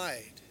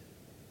bride.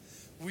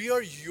 We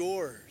are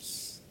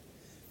yours.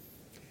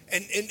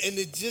 And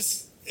it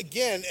just,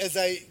 again, as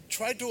I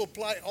tried to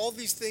apply all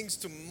these things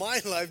to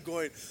my life,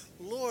 going,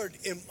 Lord,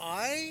 am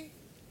I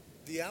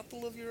the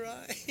apple of your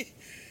eye?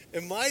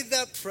 Am I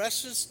that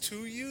precious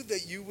to you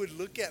that you would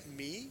look at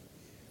me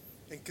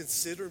and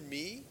consider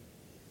me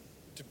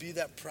to be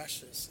that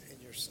precious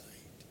in your sight?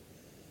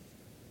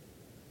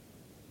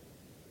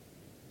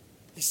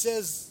 He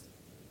says,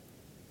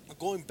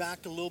 going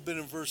back a little bit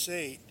in verse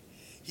 8,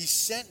 he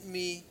sent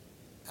me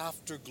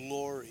after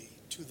glory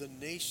to the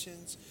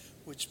nations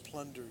which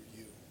plunder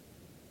you.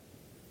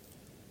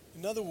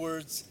 In other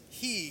words,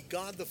 he,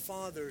 God the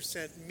Father,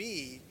 sent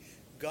me,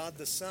 God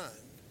the Son,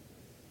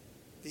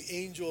 the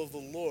angel of the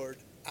Lord,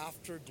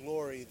 after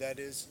glory, that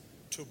is,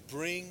 to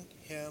bring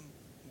him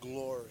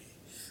glory.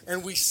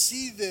 And we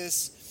see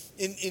this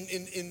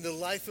in the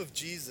life of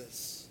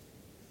Jesus.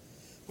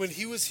 When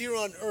he was here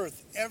on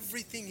earth,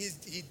 everything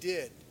he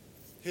did,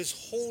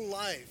 his whole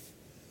life,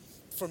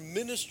 from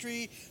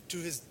ministry to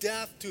his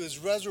death to his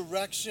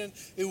resurrection,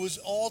 it was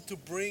all to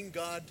bring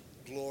God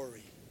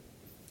glory.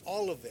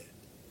 All of it.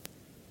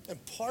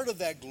 And part of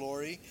that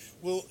glory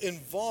will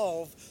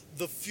involve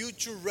the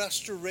future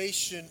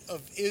restoration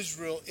of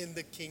Israel in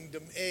the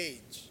kingdom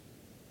age,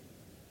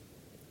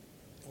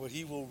 where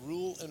he will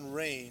rule and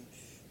reign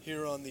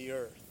here on the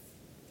earth.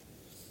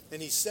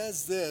 And he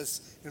says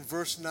this in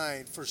verse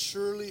 9, "For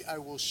surely I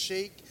will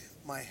shake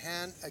my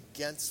hand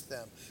against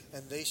them,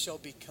 and they shall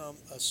become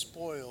a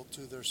spoil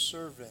to their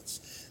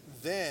servants.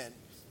 Then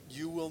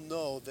you will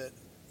know that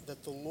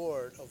the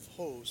Lord of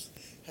hosts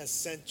has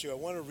sent you." I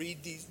want to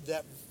read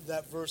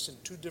that verse in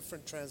two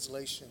different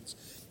translations.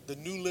 The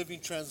New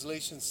Living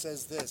Translation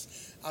says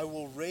this, "I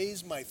will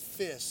raise my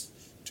fist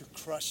to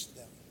crush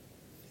them,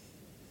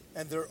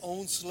 and their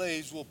own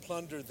slaves will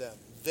plunder them.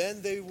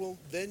 Then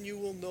you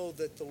will know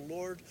that the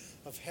Lord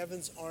of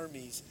heaven's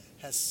armies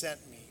has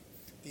sent me."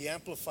 The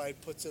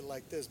Amplified puts it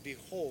like this,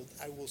 "Behold,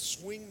 I will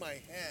swing my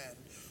hand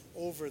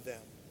over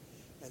them,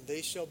 and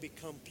they shall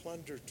become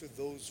plunder to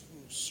those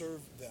who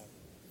serve them.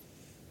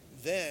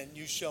 Then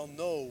you shall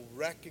know,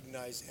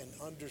 recognize, and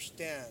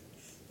understand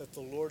that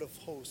the Lord of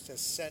hosts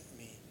has sent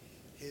me,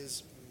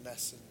 his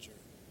messenger."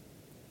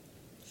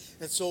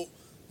 And so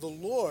the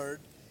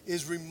Lord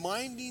is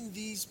reminding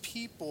these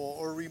people,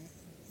 or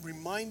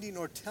reminding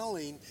or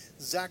telling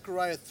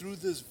Zechariah through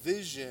this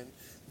vision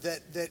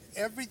that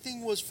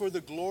everything was for the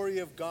glory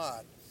of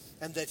God,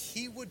 and that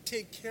he would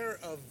take care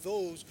of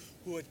those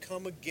who had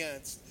come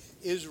against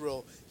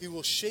Israel. He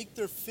will shake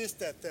their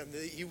fist at them.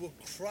 He will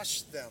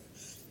crush them,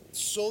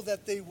 so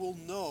that they will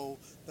know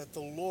that the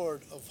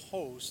Lord of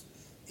hosts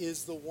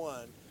is the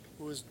one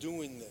who is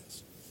doing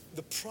this.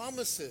 The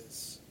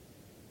promises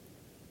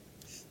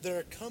that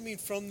are coming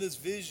from this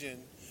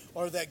vision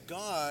are that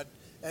God,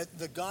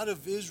 the God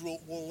of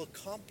Israel, will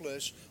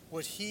accomplish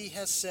what he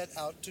has set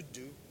out to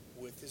do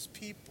with his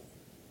people.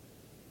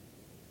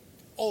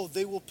 Oh,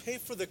 they will pay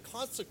for the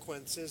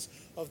consequences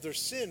of their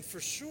sin,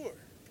 for sure.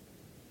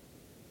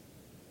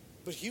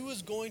 But he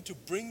was going to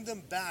bring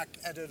them back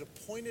at an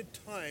appointed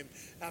time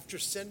after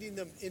sending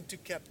them into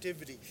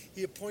captivity.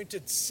 He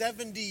appointed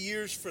 70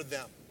 years for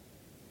them.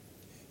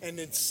 And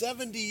in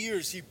 70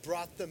 years, he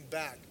brought them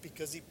back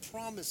because he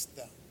promised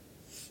them.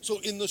 So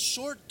in the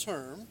short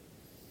term,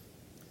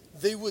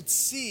 they would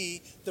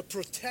see the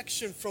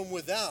protection from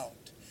without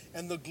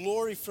and the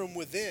glory from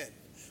within.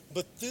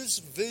 But this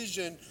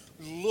vision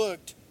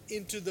looked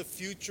into the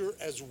future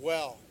as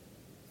well,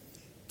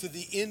 to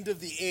the end of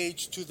the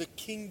age, to the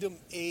kingdom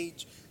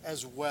age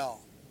as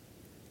well.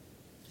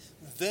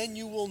 Then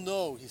you will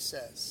know, he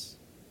says,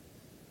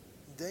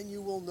 then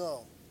you will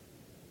know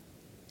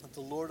that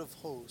the Lord of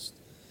hosts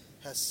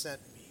has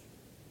sent me.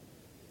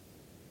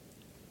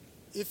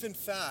 If in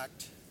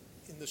fact,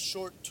 in the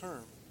short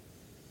term,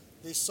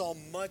 they saw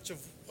much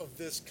of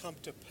this come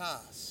to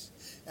pass,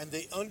 and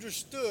they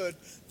understood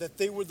that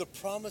they were the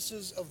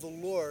promises of the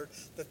Lord,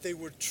 that they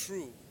were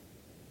true,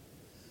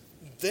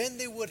 then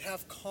they would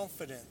have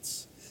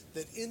confidence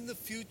that in the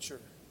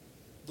future,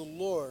 the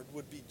Lord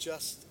would be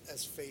just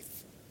as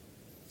faithful.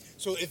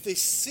 So if they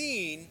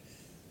seen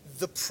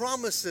the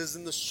promises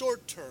in the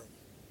short term,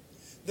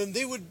 then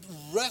they would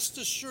rest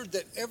assured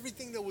that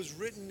everything that was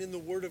written in the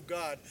Word of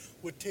God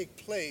would take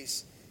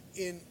place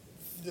in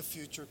the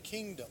future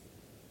kingdom.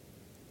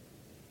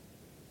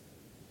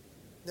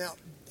 Now,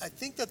 I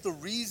think that the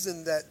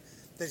reason that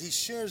he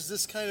shares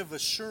this kind of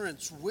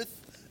assurance with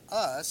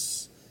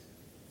us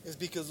is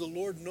because the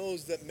Lord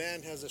knows that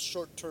man has a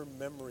short-term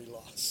memory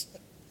loss.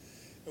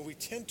 And we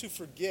tend to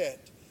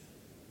forget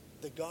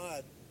that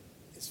God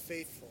is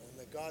faithful and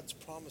that God's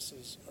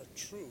promises are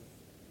true.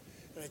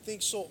 And I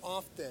think so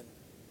often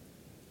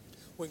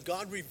when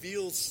God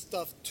reveals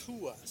stuff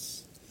to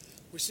us,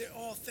 we say,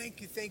 "Oh,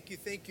 thank you, thank you,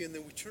 thank you." And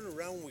then we turn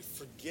around and we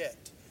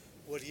forget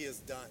what he has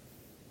done.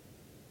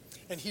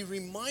 And he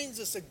reminds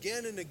us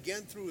again and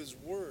again through his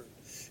word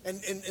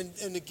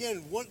And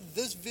again, what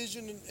this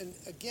vision, and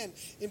again,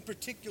 in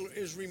particular,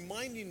 is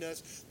reminding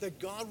us that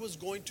God was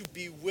going to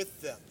be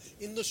with them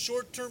in the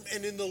short term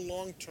and in the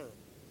long term.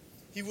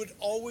 He would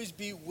always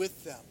be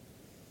with them.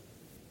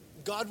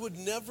 God would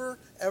never,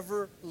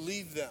 ever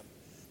leave them.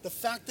 The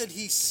fact that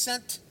he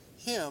sent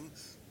him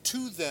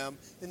to them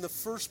in the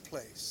first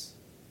place,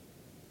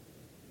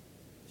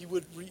 it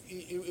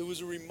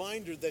was a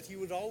reminder that he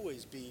would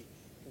always be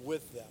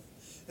with them.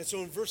 And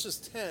so in verses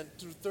 10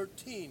 through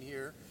 13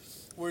 here,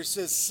 where it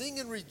says, "Sing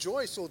and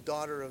rejoice, O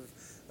daughter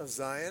of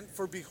Zion,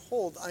 for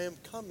behold, I am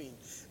coming,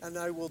 and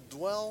I will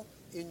dwell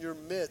in your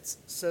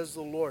midst, says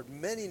the Lord.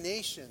 Many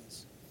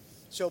nations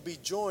shall be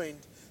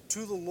joined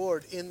to the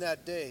Lord in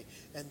that day,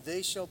 and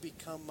they shall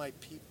become my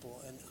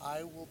people, and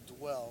I will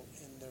dwell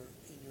in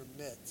your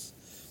midst.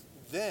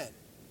 Then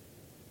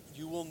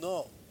you will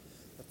know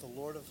that the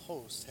Lord of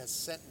hosts has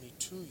sent me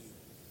to you,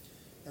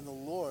 and the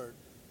Lord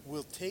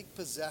will take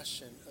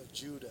possession of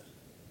Judah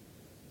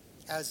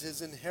as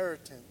his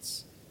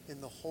inheritance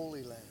in the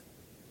Holy Land,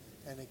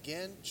 and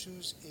again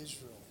choose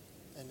Israel,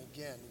 and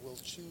again will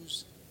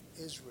choose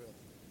Israel,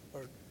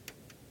 or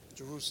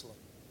Jerusalem.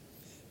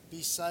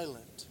 Be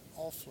silent,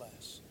 all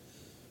flesh,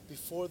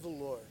 before the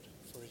Lord,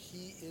 for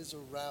he is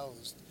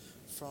aroused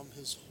from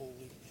his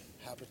holy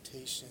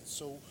habitation."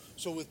 So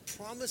with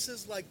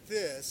promises like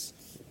this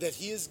that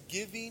he is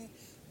giving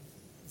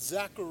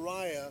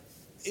Zechariah,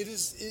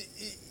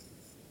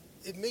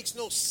 it makes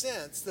no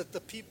sense that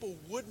the people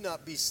would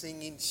not be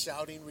singing,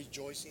 shouting,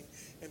 rejoicing,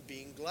 and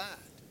being glad.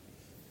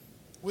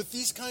 With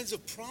these kinds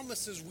of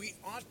promises, we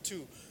ought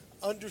to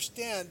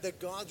understand that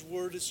God's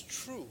word is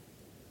true.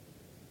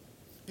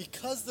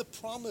 Because the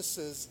promise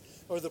is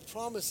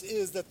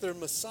that their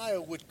Messiah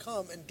would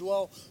come and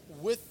dwell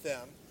with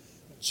them,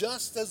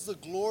 just as the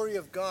glory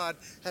of God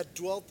had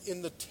dwelt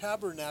in the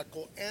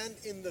tabernacle and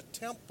in the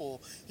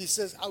temple. He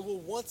says, I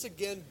will once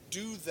again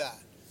do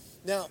that.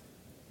 Now,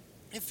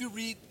 if you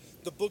read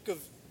the book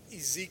of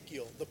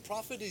Ezekiel, the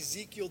prophet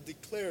Ezekiel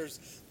declares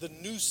the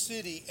new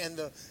city and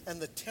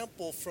the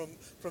temple from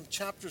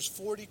chapters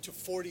 40 to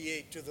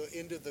 48 to the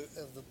end of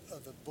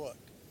the book.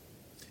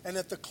 And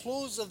at the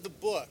close of the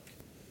book,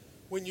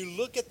 when you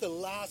look at the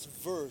last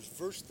verse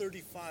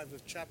 35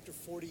 of chapter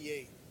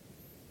 48,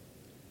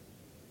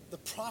 the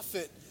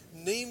prophet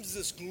names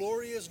this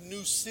glorious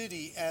new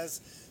city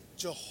as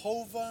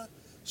Jehovah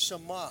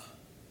Shammah,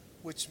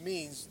 which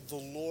means the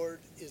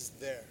Lord is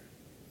there.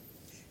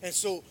 And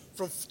so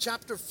from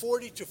chapter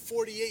 40 to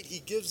 48, he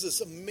gives this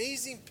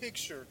amazing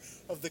picture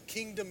of the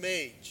kingdom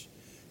age.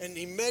 And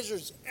he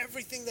measures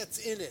everything that's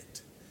in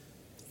it,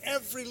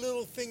 every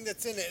little thing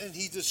that's in it. And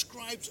he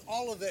describes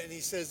all of it. And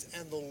he says,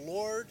 and the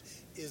Lord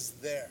is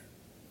there.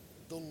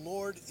 The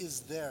Lord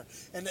is there.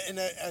 And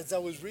as I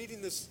was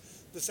reading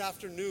this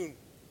afternoon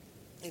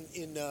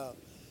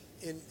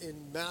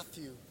in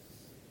Matthew,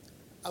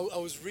 I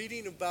was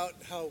reading about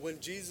how when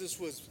Jesus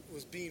was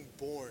being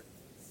born,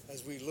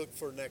 as we look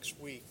for next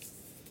week,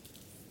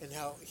 and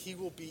how he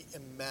will be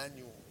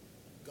Emmanuel,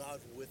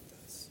 God with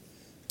us.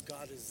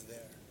 God is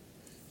there.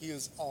 He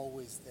is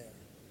always there.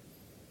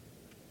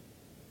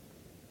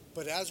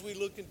 But as we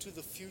look into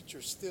the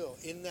future still,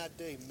 in that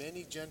day,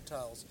 many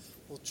Gentiles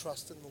will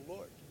trust in the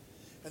Lord.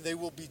 And they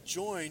will be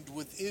joined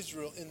with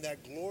Israel in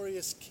that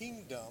glorious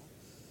kingdom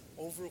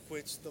over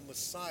which the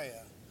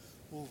Messiah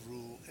will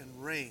rule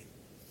and reign.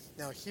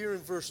 Now here in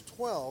verse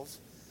 12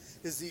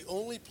 is the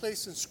only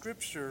place in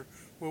Scripture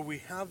where we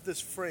have this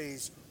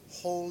phrase,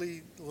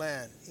 Holy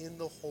Land, in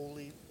the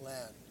Holy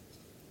Land.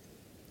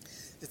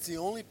 It's the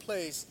only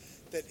place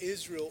that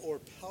Israel or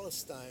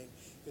Palestine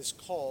is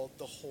called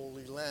the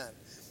Holy Land.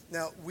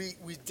 Now, we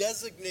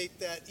designate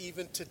that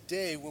even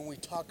today when we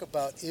talk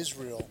about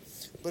Israel,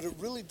 but it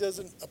really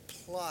doesn't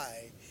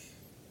apply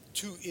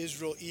to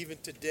Israel even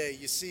today.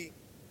 You see,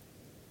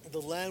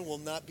 the land will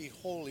not be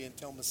holy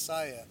until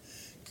Messiah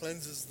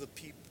cleanses the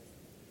people.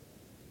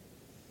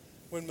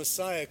 When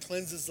Messiah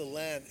cleanses the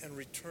land and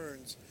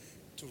returns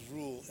to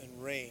rule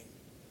and reign.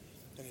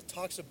 And it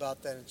talks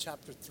about that in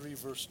chapter 3,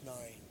 verse 9.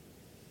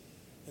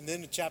 And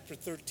then in chapter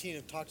 13,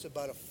 it talks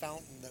about a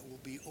fountain that will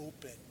be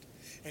opened.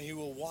 And he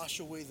will wash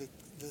away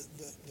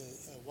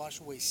wash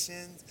away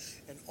sins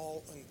and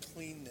all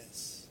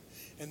uncleanness.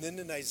 And then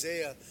in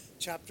Isaiah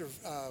chapter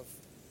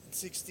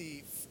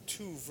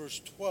 62, verse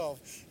 12,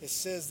 it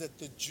says that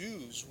the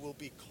Jews will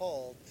be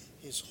called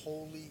his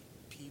holy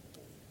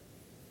people.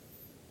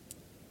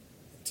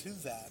 And to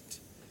that,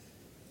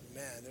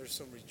 man, there's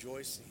some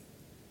rejoicing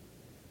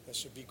that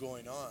should be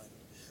going on.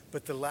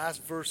 But the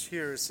last verse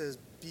here, it says,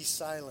 "Be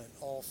silent,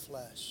 all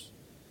flesh,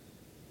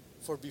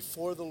 for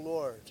before the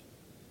Lord,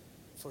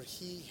 for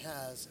he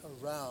is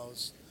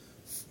aroused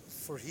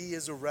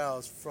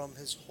from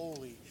his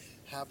holy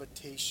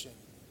habitation."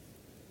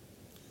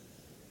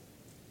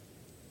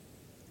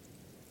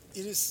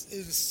 It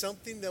is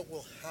something that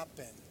will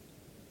happen,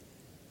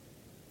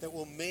 that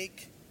will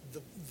make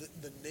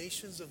the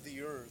nations of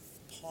the earth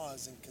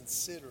pause and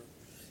consider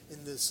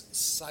in this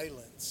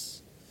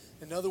silence.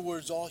 In other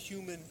words,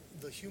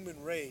 the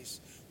human race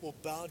will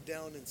bow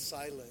down in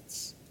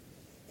silence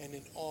and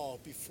in awe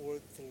before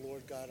the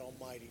Lord God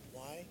Almighty.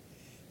 Why?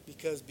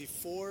 Because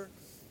before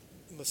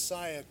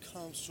Messiah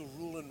comes to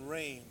rule and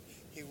reign,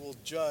 he will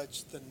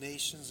judge the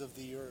nations of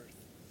the earth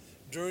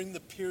during the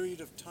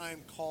period of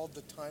time called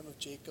the time of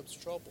Jacob's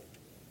trouble,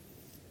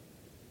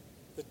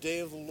 the day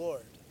of the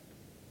Lord,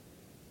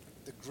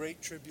 the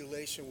great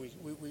tribulation. We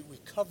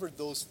covered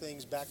those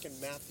things back in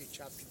Matthew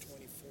chapter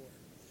 24.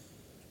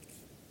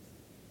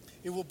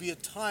 It will be a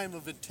time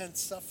of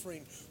intense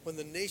suffering when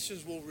the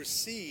nations will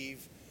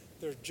receive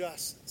their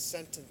just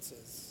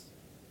sentences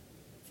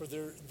for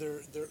their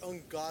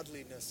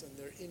ungodliness and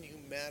their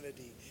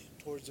inhumanity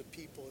towards the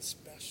people,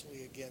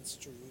 especially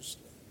against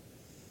Jerusalem,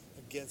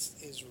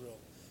 against Israel.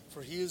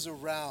 For he is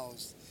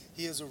aroused.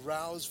 He is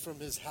aroused from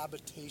his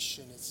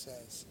habitation, it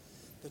says.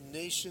 The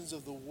nations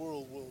of the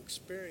world will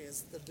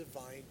experience the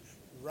divine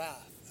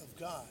wrath of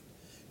God,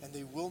 and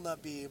they will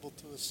not be able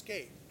to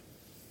escape.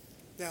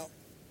 Now,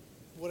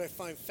 what I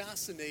find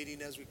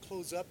fascinating as we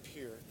close up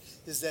here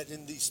is that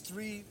in these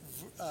three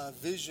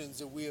visions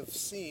that we have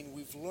seen,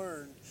 we've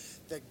learned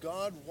that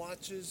God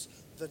watches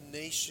the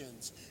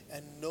nations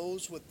and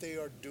knows what they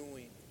are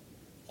doing.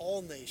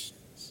 All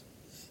nations.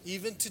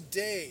 Even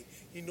today,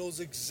 he knows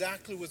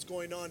exactly what's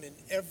going on in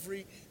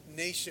every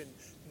nation.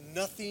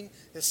 Nothing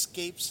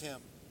escapes him.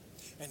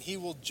 And he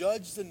will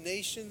judge the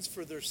nations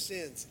for their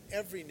sins,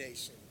 every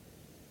nation,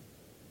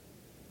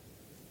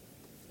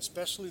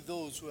 especially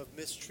those who have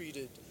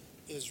mistreated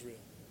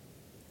Israel.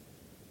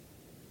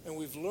 And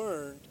we've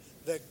learned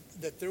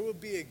that there will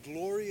be a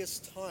glorious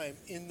time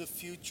in the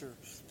future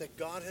that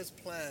God has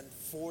planned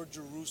for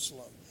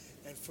Jerusalem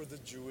and for the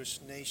Jewish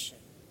nation.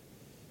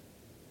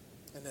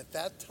 And at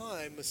that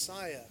time,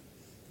 Messiah,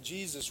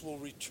 Jesus, will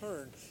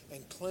return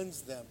and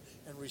cleanse them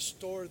and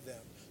restore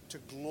them to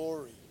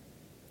glory.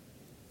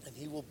 And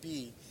he will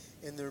be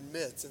in their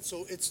midst. And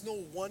so it's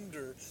no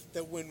wonder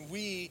that when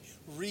we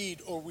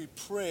read or we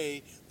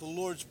pray the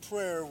Lord's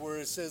Prayer, where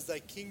it says, "Thy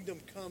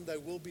kingdom come, thy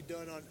will be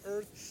done on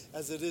earth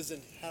as it is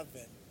in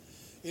heaven."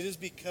 It is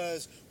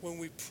because when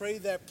we pray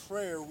that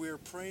prayer, we are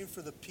praying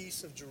for the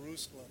peace of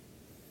Jerusalem.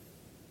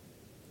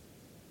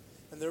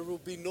 And there will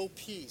be no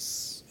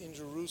peace in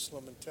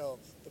Jerusalem until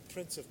the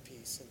Prince of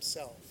Peace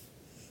himself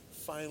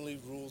finally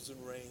rules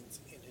and reigns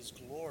in his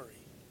glory.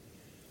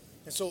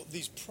 And so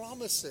these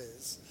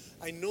promises,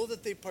 I know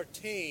that they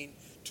pertain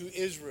to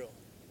Israel.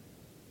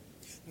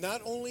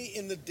 Not only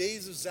in the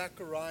days of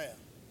Zechariah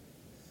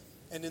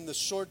and in the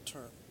short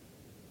term.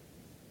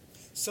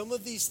 Some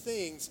of these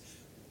things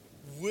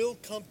will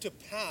come to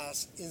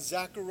pass in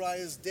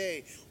Zechariah's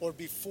day or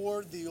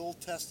before the Old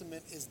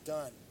Testament is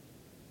done.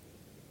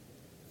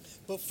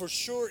 But for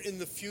sure in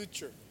the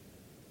future,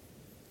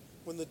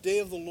 when the day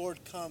of the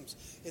Lord comes,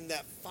 in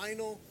that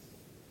final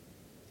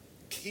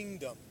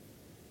kingdom,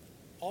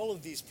 all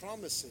of these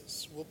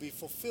promises will be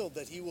fulfilled,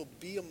 that he will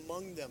be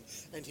among them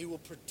and he will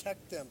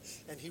protect them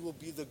and he will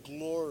be the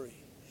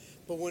glory.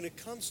 But when it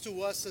comes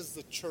to us as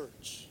the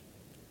church,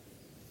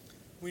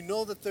 we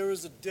know that there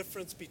is a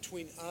difference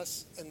between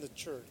us and the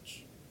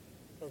church,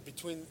 or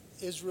between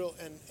Israel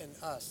and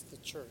us, the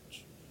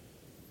church.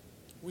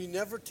 We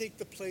never take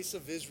the place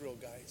of Israel,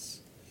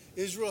 guys.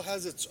 Israel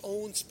has its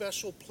own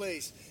special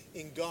place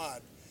in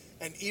God.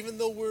 And even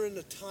though we're in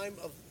a time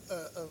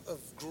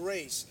of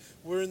grace,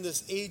 we're in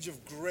this age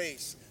of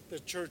grace, the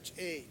church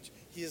age,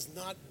 he is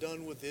not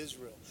done with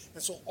Israel.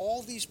 And so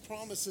all these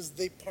promises,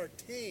 they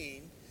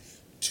pertain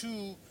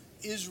to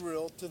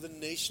Israel, to the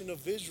nation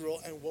of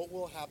Israel, and what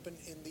will happen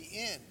in the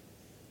end.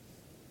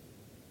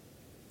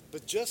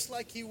 But just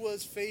like he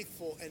was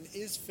faithful and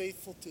is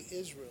faithful to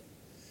Israel,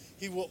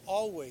 he will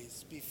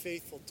always be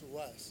faithful to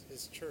us,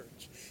 his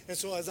church. And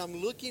so as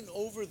I'm looking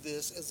over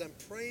this, as I'm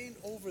praying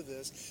over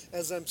this,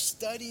 as I'm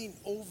studying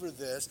over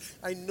this,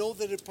 I know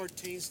that it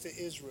pertains to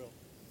Israel.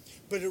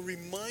 But it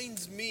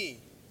reminds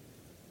me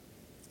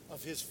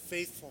of his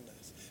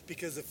faithfulness.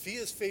 Because if he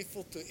is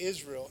faithful to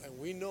Israel, and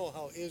we know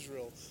how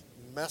Israel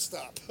messed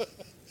up,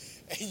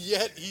 and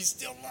yet he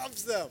still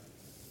loves them,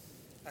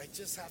 I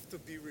just have to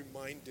be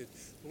reminded,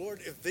 Lord,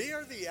 if they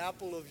are the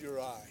apple of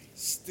your eye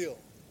still,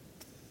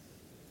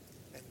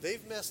 and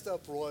they've messed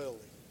up royally,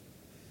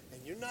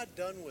 and you're not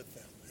done with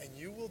them, and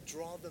you will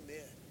draw them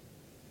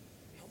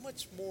in, how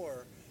much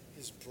more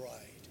his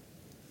bride?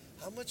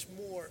 How much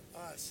more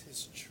us,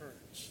 his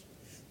church,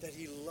 that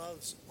he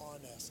loves on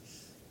us?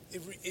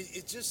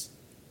 It just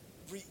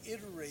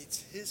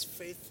reiterates his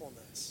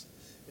faithfulness.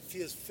 If he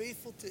is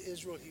faithful to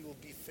Israel, he will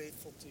be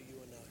faithful to you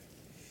and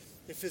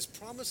I. If his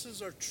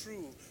promises are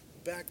true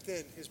back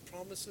then, his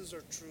promises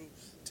are true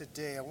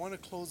today. I want to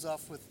close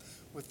off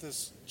with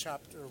this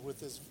chapter, with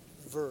this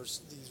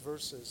verse, these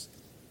verses.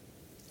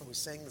 And we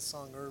sang the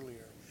song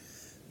earlier.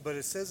 But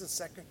it says in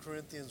 2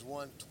 Corinthians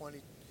 1,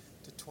 20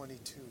 to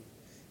 22,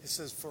 it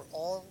says, "For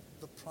all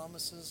the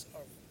promises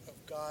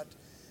of God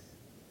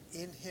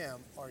in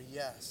him are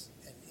yes,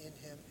 and in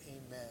him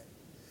amen,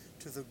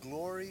 to the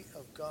glory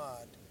of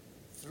God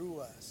through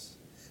us.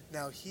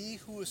 Now he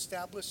who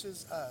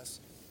establishes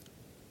us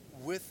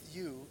with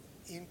you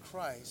in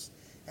Christ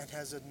and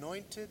has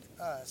anointed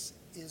us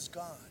is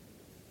God,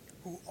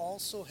 who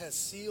also has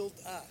sealed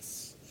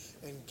us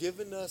and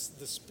given us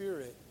the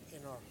Spirit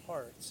in our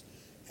hearts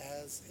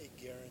as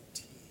a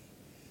guarantee.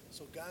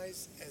 So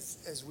guys,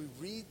 as we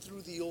read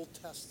through the Old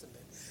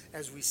Testament,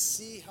 as we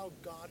see how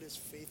God is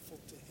faithful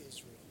to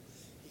Israel,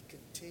 he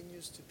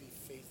continues to be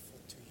faithful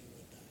to you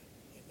and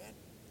I. Amen?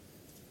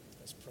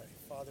 Let's pray.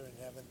 Father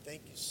in heaven,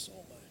 thank you so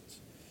much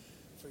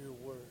for your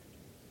word.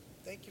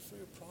 Thank you for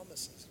your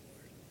promises,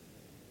 Lord.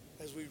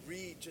 As we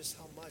read just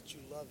how much you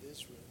love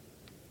Israel,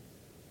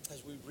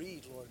 as we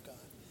read, Lord God,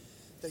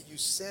 that you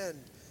send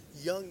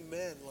young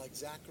men like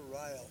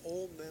Zechariah,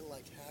 old men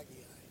like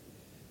Haggai,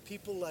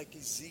 people like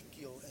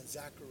Ezekiel and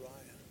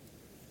Zechariah,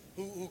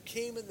 who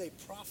came and they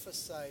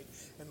prophesied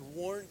and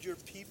warned your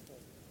people,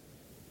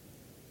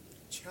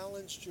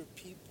 challenged your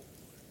people,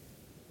 Lord.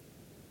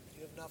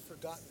 You have not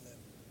forgotten them.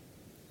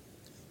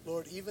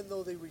 Lord, even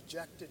though they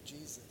rejected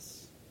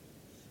Jesus,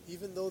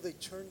 even though they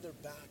turned their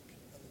back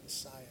on the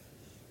Messiah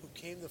who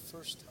came the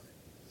first time,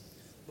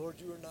 Lord,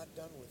 you are not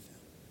done with them.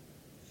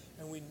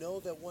 And we know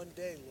that one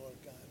day, Lord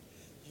God,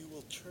 you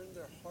will turn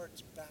their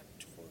hearts back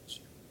towards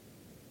you.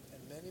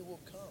 And many will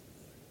come,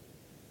 Lord.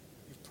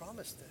 You've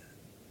promised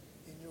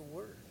that in your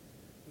word.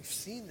 We've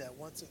seen that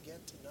once again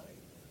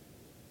tonight.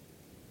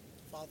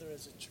 Father,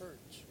 as a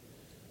church,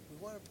 we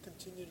want to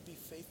continue to be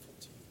faithful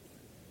to you,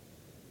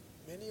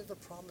 Lord. Many of the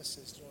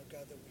promises, Lord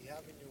God, that we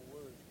have in your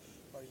word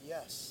are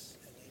yes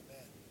and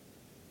amen.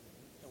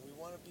 And we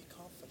want to be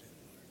confident,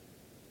 Lord,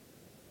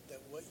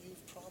 that what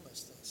you've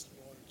promised us,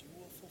 Lord, you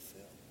will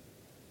fulfill.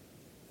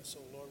 And so,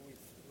 Lord, we're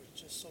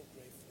just so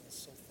grateful and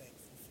so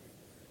thankful for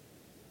your word.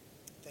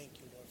 Thank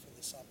you, Lord, for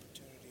this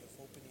opportunity of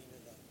opening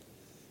it up.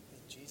 In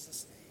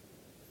Jesus' name,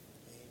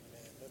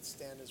 amen. Let's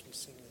stand as we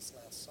sing this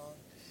last song.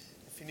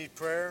 If you need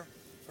prayer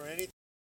for anything,